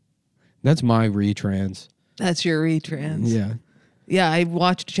guy. That's my retrans. That's your retrans. Yeah. Yeah, I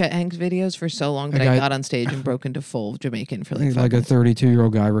watched Chet Hanks videos for so long that I got on stage and broke into full Jamaican for like 5 like minutes. a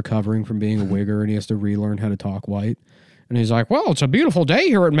 32-year-old guy recovering from being a wigger, and he has to relearn how to talk white. And he's like, well, it's a beautiful day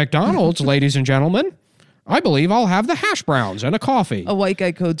here at McDonald's, ladies and gentlemen. I believe I'll have the hash browns and a coffee. A white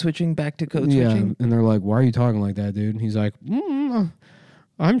guy code switching back to code switching. And they're like, why are you talking like that, dude? And he's like,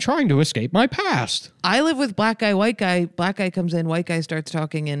 I'm trying to escape my past. I live with black guy, white guy. Black guy comes in, white guy starts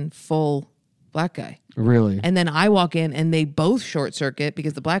talking in full black guy. Really? And then I walk in and they both short circuit,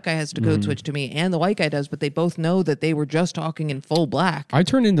 because the black guy has to code switch to me and the white guy does, but they both know that they were just talking in full black. I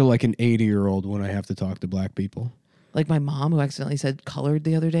turn into like an 80-year-old when I have to talk to black people. Like my mom, who accidentally said colored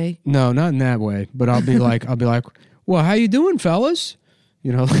the other day. No, not in that way. But I'll be like, well, how you doing, fellas?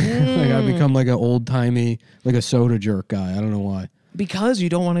 You know, like I become like an old timey, like a soda jerk guy. I don't know why. Because you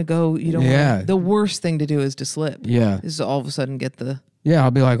don't want to go. You don't. Yeah. The worst thing to do is to slip. Yeah. Is to all of a sudden get the. Yeah,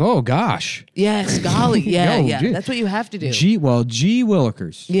 I'll be like, oh gosh. Yes, golly, yeah, Yo, yeah. gee. That's what you have to do. Gee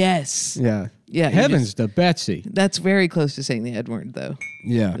Willikers. Yes. Yeah. Yeah. you Heavens just- to Betsy. That's very close to saying the N word, though.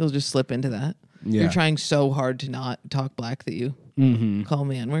 Yeah. You'll just slip into that. Yeah. You're trying so hard to not talk black that you call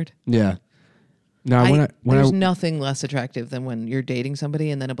me N word. Yeah. Now when There's nothing less attractive than when you're dating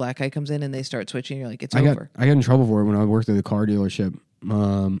somebody and then a black guy comes in and they start switching. You're like, it's over. I got in trouble for it when I worked at the car dealership.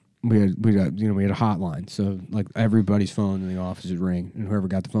 We had a hotline, so like everybody's phone in the office would ring, and whoever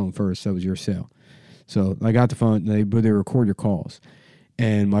got the phone first, that was your sale. So I got the phone. They record your calls,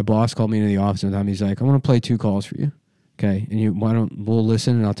 and my boss called me into the office one time. He's like, "I want to play 2 calls for you, okay? And we'll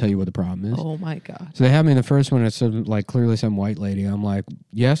listen, and I'll tell you what the problem is." Oh my God. So they had me in the first one. It said like clearly some white lady. I'm like,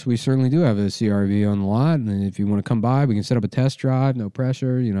 yes, we certainly do have a CRV on the lot, and if you want to come by, we can set up a test drive, no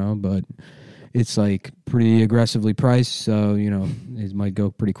pressure, but it's like pretty aggressively priced, so it might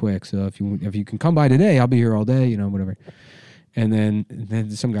go pretty quick. So if you can come by today, I'll be here all day, whatever. And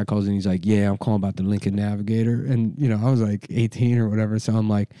then some guy calls in, he's like, yeah, I'm calling about the Lincoln Navigator. And, I was like 18 or whatever. So I'm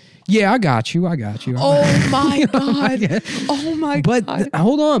like, yeah, I got you. Oh my God. Oh my God. But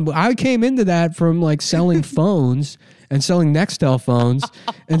hold on. I came into that from like selling phones and selling Nextel phones.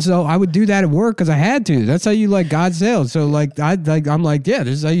 And so I would do that at work because I had to. That's how you got sales. So I'm like, yeah,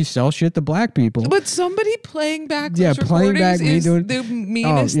 this is how you sell shit to black people. But somebody playing back playing back me is doing the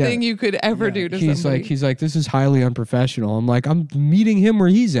meanest thing you could ever do to somebody. He's like, this is highly unprofessional. I'm like, I'm meeting him where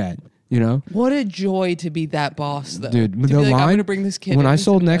he's at. What a joy to be that boss, though. Dude, to the be like, line, I'm gonna bring this kid when in I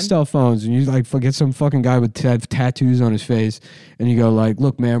sold sometime. Nextel phones and you get some fucking guy with tattoos on his face and you go like,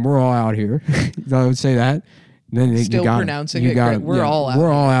 look, man, we're all out here. I would say that. Then Still you got pronouncing it. it correct. We're all out We're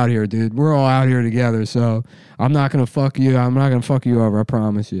here. all out here, dude. We're all out here together. So I'm not gonna fuck you. I'm not gonna fuck you over. I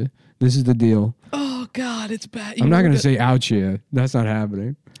promise you. This is the deal. Oh God, it's bad. I'm not gonna say ouch you. That's not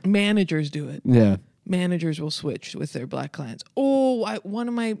happening. Managers do it. Yeah. Managers will switch with their black clients. Oh, one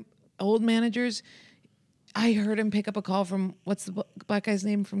of my old managers, I heard him pick up a call from, what's the black guy's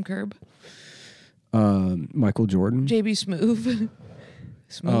name from Curb? Michael Jordan. JB Smoove.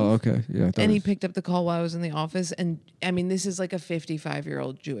 Oh, okay. Yeah. And he picked up the call while I was in the office. And I mean, this is like a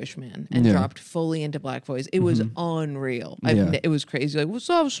 55-year-old Jewish man and Yeah. dropped fully into black voice. It was unreal. Yeah. It was crazy. Like, what's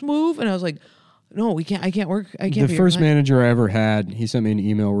up, Smoove? And I was like, no, I can't work. I can't The be your first client. manager I ever had, he sent me an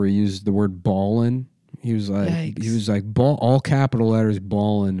email where he used the word ballin'. He was Yikes. like ball, all capital letters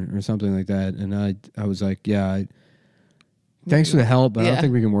ballin' or something like that. And I was like, yeah, thanks for the help, but I Yeah. don't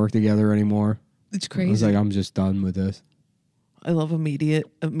think we can work together anymore. It's I was crazy. like, I'm just done with this. I love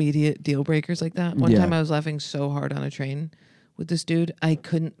immediate deal breakers like that. One Yeah. time I was laughing so hard on a train with this dude. I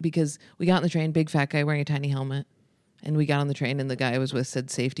couldn't, because we got on the train, big fat guy wearing a tiny helmet. And we got on the train and the guy I was with said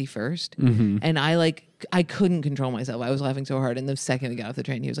safety first. Mm-hmm. And I couldn't control myself. I was laughing so hard. And the second we got off the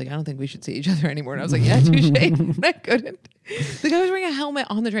train, he was like, I don't think we should see each other anymore. And I was like, yeah, touche. And I couldn't. The guy was wearing a helmet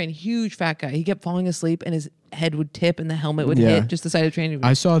on the train, huge fat guy. He kept falling asleep and his head would tip and the helmet would Yeah. hit just the side of the train.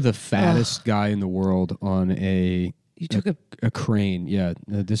 I saw the fattest guy in the world on a crane. Yeah,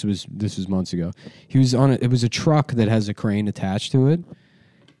 this was months ago. He was on it was a truck that has a crane attached to it,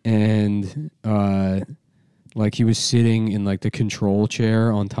 and like he was sitting in like the control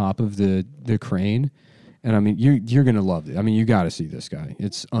chair on top of the crane. And I mean, you're gonna love it. I mean, you got to see this guy.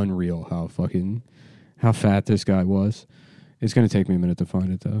 It's unreal how fat this guy was. It's gonna take me a minute to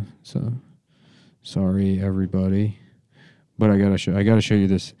find it though. So sorry everybody, but I gotta show you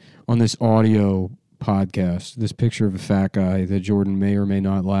this on this audio podcast. This picture of a fat guy that Jordan may or may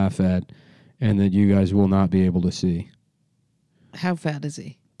not laugh at, and that you guys will not be able to see. How fat is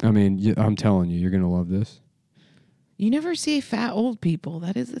he? I mean, I'm telling you, you're gonna love this. You never see fat old people.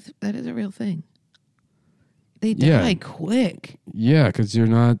 That is a real thing. They die quick. Yeah, because you're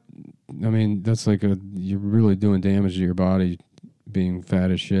not. I mean, that's like you're really doing damage to your body, being fat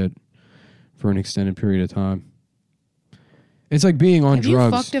as shit for an extended period of time. It's like being on Have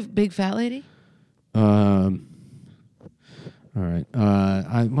drugs. you fucked a big fat lady? All right.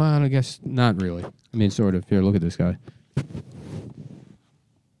 I guess not really. I mean, sort of. Here, look at this guy.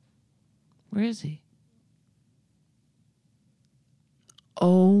 Where is he?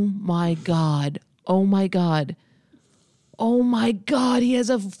 Oh my God. Oh my God. Oh my God. He has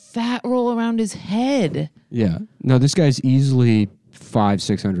a fat roll around his head. Yeah. No, this guy's easily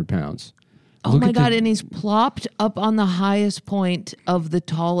 500-600 pounds. Oh Look my at God. And he's plopped up on the highest point of the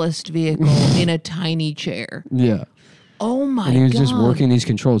tallest vehicle in a tiny chair. Yeah. Oh my God. And he was just working these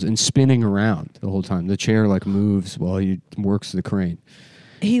controls and spinning around the whole time. The chair like moves while he works the crane.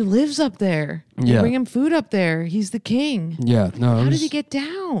 He lives up there. They Yeah. bring him food up there. He's the king. Yeah, no. How did he get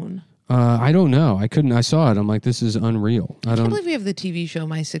down? I don't know. I couldn't. I saw it. I'm like, this is unreal. I I can't don't. believe we have the TV show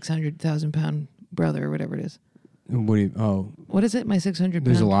My 600,000 Pound Brother or whatever it is. What do you? Oh, What is it? My 600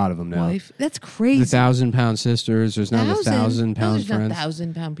 there's a Pound lot of them now. Wife. That's crazy. The 1,000-pound sisters. There's now the 1,000-pound No, there's friends. not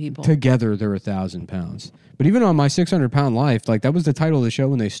 1,000-pound people. Together, they're 1,000 pounds. But even on My 600-Pound Life, like that was the title of the show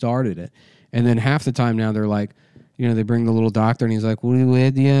when they started it. And then half the time now they're like, you know, they bring the little doctor and he's like, we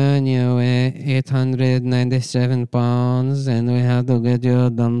weighed you, and you weigh 897 pounds, and we have to get you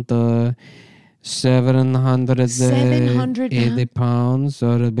down to 780 pounds,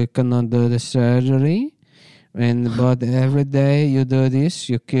 so that we cannot do the surgery. But every day you do this,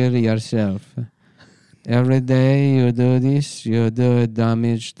 you kill yourself. Every day you do this, you do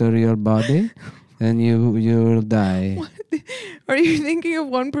damage to your body, and you will die. What? Are you thinking of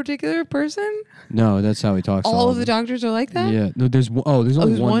one particular person? No, that's how he talks. All of them. the doctors are like that? Yeah. No, there's only there's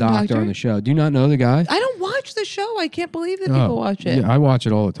one one doctor doctor? on the show. Do you not know the guy? I don't watch the show. I can't believe that people watch it. Yeah, I watch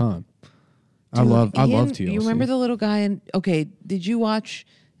it all the time. I love Ian, TLC. You remember the little guy in... Okay, did you watch...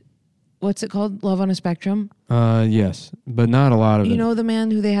 What's it called? Love on a Spectrum? Yes, but not a lot of it. You know the man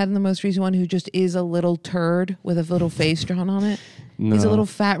who they had in the most recent one who just is a little turd with a little face drawn on it? No. He's a little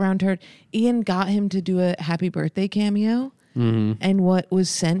fat round turd. Ian got him to do a happy birthday cameo. Mm-hmm. And what was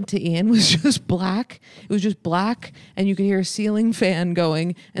sent to Ian was just black. It was just black, and you could hear a ceiling fan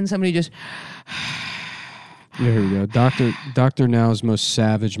going, and somebody just... Here we go. Dr. Now's most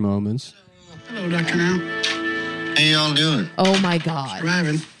savage moments. Hello, Dr. Now. How y'all doing? Oh, my God.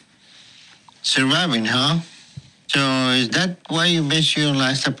 Surviving. Surviving, huh? So is that why you missed your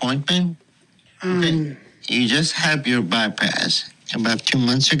last appointment? You just had your bypass about 2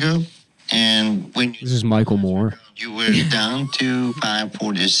 months ago, and when This is Michael Moore. you were down to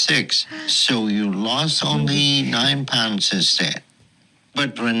 546, so you lost only 9 pounds instead.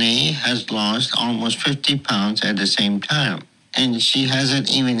 But Renee has lost almost 50 pounds at the same time, and she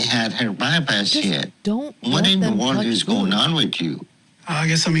hasn't even had her bypass Just yet. don't What let in the them world touch is going food. on with you? I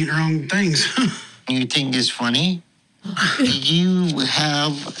guess I'm eating wrong things. You think it's funny? You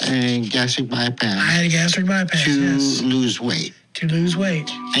have a gastric I bypass had a gastric bypass, to yes, lose weight, to lose weight.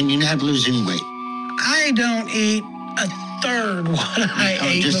 and you're not losing weight. I don't eat a third what I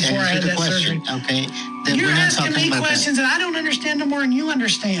ate Just before I answer had the that question, surgery. okay? Then You're we're not asking talking me about questions that I don't understand no more than you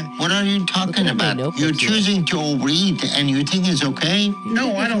understand. that. What are you talking at my about? notebook You're here. choosing to overeat, and you think it's okay?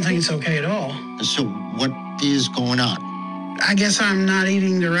 No, I don't think it's okay at all. So what is going on? I guess I'm not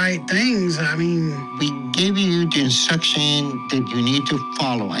eating the right things. I mean, We gave you the instruction that you need to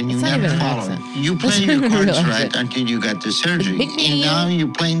follow, and you That's not never even an followed. accent. You That's played not your even a cards real right accent. until you got the surgery, Pick me and now up.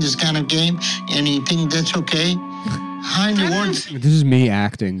 you're playing this kind of game, and you think that's okay? How in the world? This is me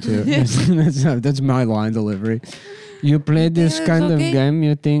acting too. that's my line delivery. You play this think kind it's of okay? game.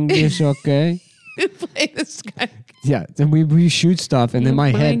 You think it's okay? Play this guy. Yeah. Then we shoot stuff, and You in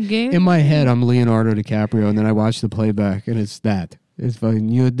my playing head, games? in my head, I'm Leonardo DiCaprio, and then I watch the playback, and it's that. It's fucking.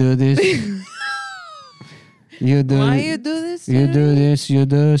 You do this. You do. Why you do this? You do this. You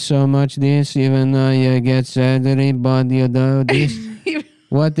do so much this, even though you get surgery, but you do this.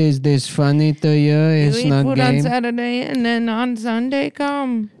 What is this funny to you? It's you eat not food on game. Saturday and then on Sunday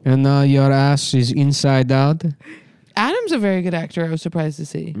come. And now your ass is inside out. Adam's a very good actor. I was surprised to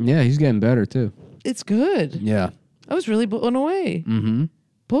see. Yeah, he's getting better too. It's good. Yeah. I was really blown away. Mm-hmm.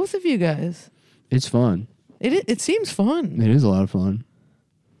 Both of you guys. It's fun. It seems fun. It is a lot of fun.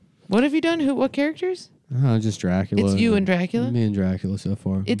 What have you done? What characters? Just Dracula. It's you and Dracula? Me and Dracula so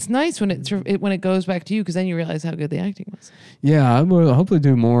far. It's nice when it goes back to you because then you realize how good the acting was. Yeah, I will hopefully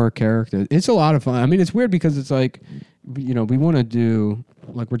do more characters. It's a lot of fun. I mean, it's weird because it's like, you know, we want to do,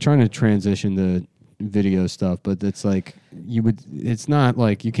 like, we're trying to transition to video stuff, but it's like, it's not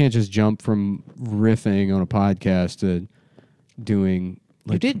like, you can't just jump from riffing on a podcast to doing,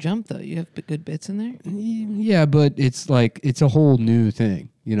 like. You did jump though. You have good bits in there. Yeah, but it's like, it's a whole new thing,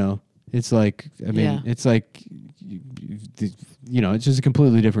 you know? It's like, I mean, Yeah. it's like, you know, it's just a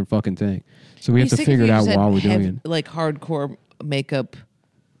completely different fucking thing. So we have to Be sick figure if it you out just while had we're doing it. Like hardcore makeup,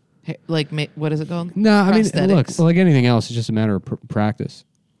 what is it called? No, I mean, look, Prosthetics. like anything else, it's just a matter of practice.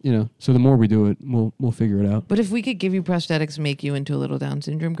 You know, so the more we do it, we'll figure it out. But if we could give you prosthetics, make you into a little Down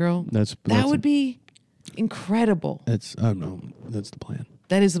syndrome girl, That that would be incredible. That's I don't know. That's the plan.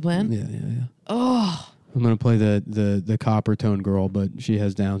 That is the plan. Yeah. Oh, I'm gonna play the copper tone girl, but she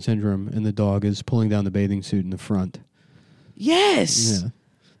has Down syndrome, and the dog is pulling down the bathing suit in the front. yes.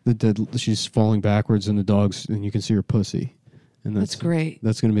 Yeah, she's falling backwards, and the dog's, and you can see her pussy. And That's great.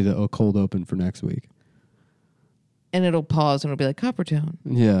 That's gonna be the cold open for next week. And it'll pause and it'll be like copper tone.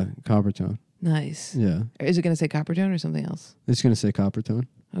 Yeah, copper tone. Nice. Yeah. Is it going to say copper tone or something else? It's going to say copper tone.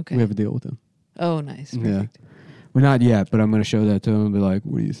 Okay. We have a deal with them. Oh, nice. Yeah. Perfect. Well, not yet, but I'm going to show that to them and be like,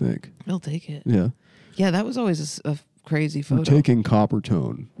 what do you think? I'll take it. Yeah. Yeah, that was always a crazy We're photo. taking copper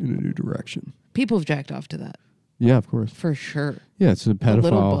tone in a new direction. People have jacked off to that. Yeah, of course. For sure. Yeah, it's a pedophile. The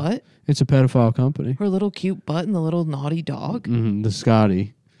little butt. It's a pedophile company. Her little cute butt and the little naughty dog. The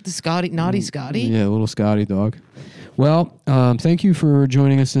Scotty. The naughty Scotty. Yeah, little Scotty dog. Well, thank you for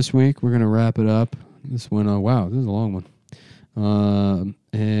joining us this week. We're going to wrap it up. This went on. Wow, this is a long one.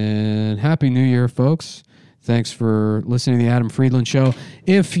 And Happy New Year, folks. Thanks for listening to the Adam Friedland Show.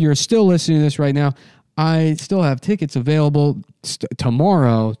 If you're still listening to this right now, I still have tickets available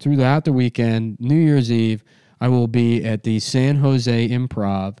tomorrow throughout the weekend, New Year's Eve. I will be at the San Jose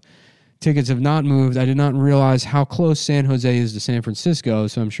IMPROV. Tickets have not moved. I did not realize how close San Jose is to San Francisco,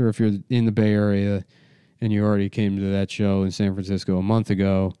 so I'm sure if you're in the Bay Area and you already came to that show in San Francisco a month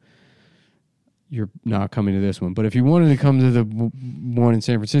ago, you're not coming to this one. But if you wanted to come to the one in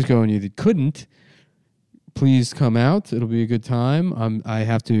San Francisco and you couldn't, please come out. It'll be a good time. I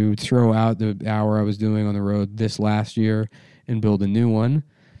have to throw out the hour I was doing on the road this last year and build a new one.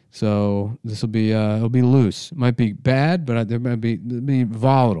 So this will be it'll be loose. Might be bad, but there might be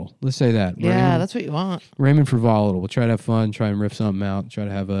volatile. Let's say that. Yeah, Raymond, that's what you want. Raymond for volatile. We'll try to have fun. Try and riff something out. Try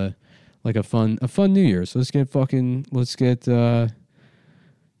to have a fun New Year. So let's get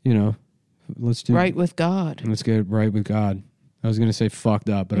let's do Right with God. Let's get right with God. I was gonna say fucked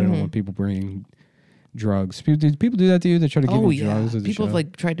up, but I don't want people bringing drugs. People do that to you? They try to give you drugs at the People show?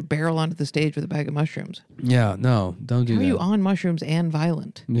 have tried to barrel onto the stage with a bag of mushrooms. Yeah, no, don't do How that. are you on mushrooms and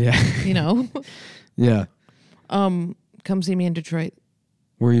violent? Yeah. You know? Yeah. Come see me in Detroit.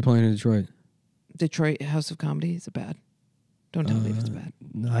 Where are you playing in Detroit? Detroit House of Comedy. Is it bad? Don't tell me if it's bad.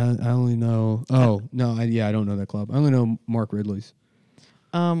 I only know. Oh no, I don't know that club. I only know Mark Ridley's.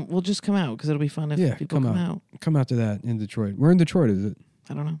 We'll just come out because it'll be fun if people come out. Come out to that in Detroit. Where in Detroit is it?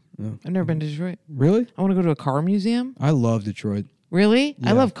 I don't know. No. I've never been to Detroit. Really? I want to go to a car museum. I love Detroit. Really? Yeah.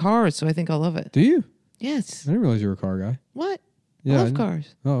 I love cars, so I think I'll love it. Do you? Yes. I didn't realize you were a car guy. What? Yeah, I I love didn't-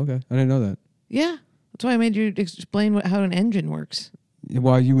 cars. Oh, okay. I didn't know that. Yeah. That's why I made you explain how an engine works.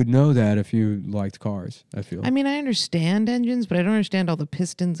 Well, you would know that if you liked cars, I feel. I mean, I understand engines, but I don't understand all the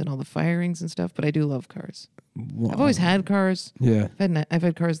pistons and all the firings and stuff, but I do love cars. Well, I've always had cars. Yeah. I've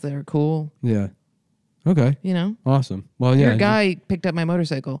had cars that are cool, Yeah. Okay. you know? Awesome. Well, yeah. Your guy picked up my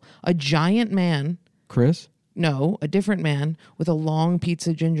motorcycle. A giant man. Chris? No, a different man with a long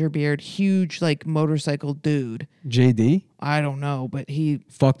pizza ginger beard, huge motorcycle dude. JD? I don't know, but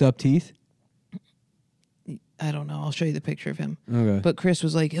Fucked up teeth? I don't know. I'll show you the picture of him. Okay. But Chris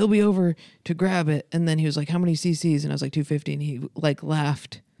was like, he'll be over to grab it. And then he was like, how many cc's? And I was like, 250. And he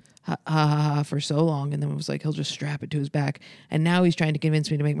laughed ha, ha, ha, ha, for so long. And then was like, he'll just strap it to his back. And now he's trying to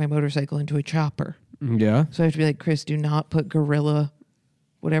convince me to make my motorcycle into a chopper. Yeah. So I have to be like, Chris, do not put Gorilla,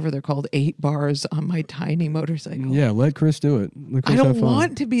 whatever they're called, 8 bars on my tiny motorcycle. Yeah, let Chris do it. Let Chris I don't have fun.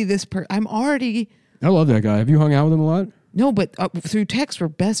 want to be this I'm already... I love that guy. Have you hung out with him a lot? No, but through text, we're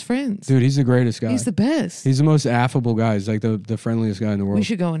best friends. Dude, he's the greatest guy. He's the best. He's the most affable guy. He's like the friendliest guy in the world. We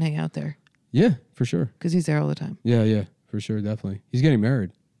should go and hang out there Yeah, for sure. because he's there all the time. Yeah, for sure, definitely. He's getting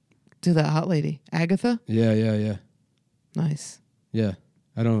married. To that hot lady, Agatha. Yeah. Nice. Yeah.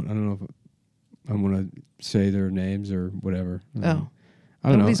 I don't know if I'm gonna say their names or whatever. Oh, I don't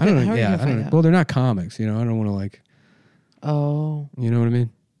know. Nobody's I don't gonna- know. how are you Yeah, gonna I don't find know. out? Well, they're not comics, I don't want to oh. you know what I mean?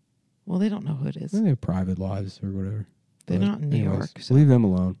 Well, they don't know who it is. They have private lives or whatever. They're But not in New anyways, York. So. Leave them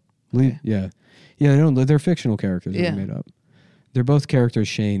alone. Okay. Yeah. They don't. They're fictional characters that Yeah. are made up. They're both characters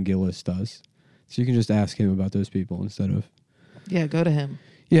Shane Gillis does. So you can just ask him about those people instead of. Yeah, go to him.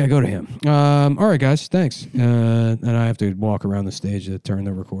 Yeah, go to him. All right, guys. Thanks. And I have to walk around the stage to turn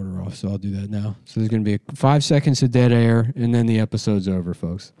the recorder off, so I'll do that now. So there's going to be 5 seconds of dead air, and then the episode's over,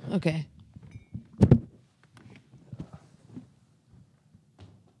 folks. Okay.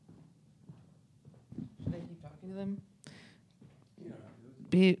 Should I keep talking to them?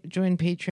 Join Patreon.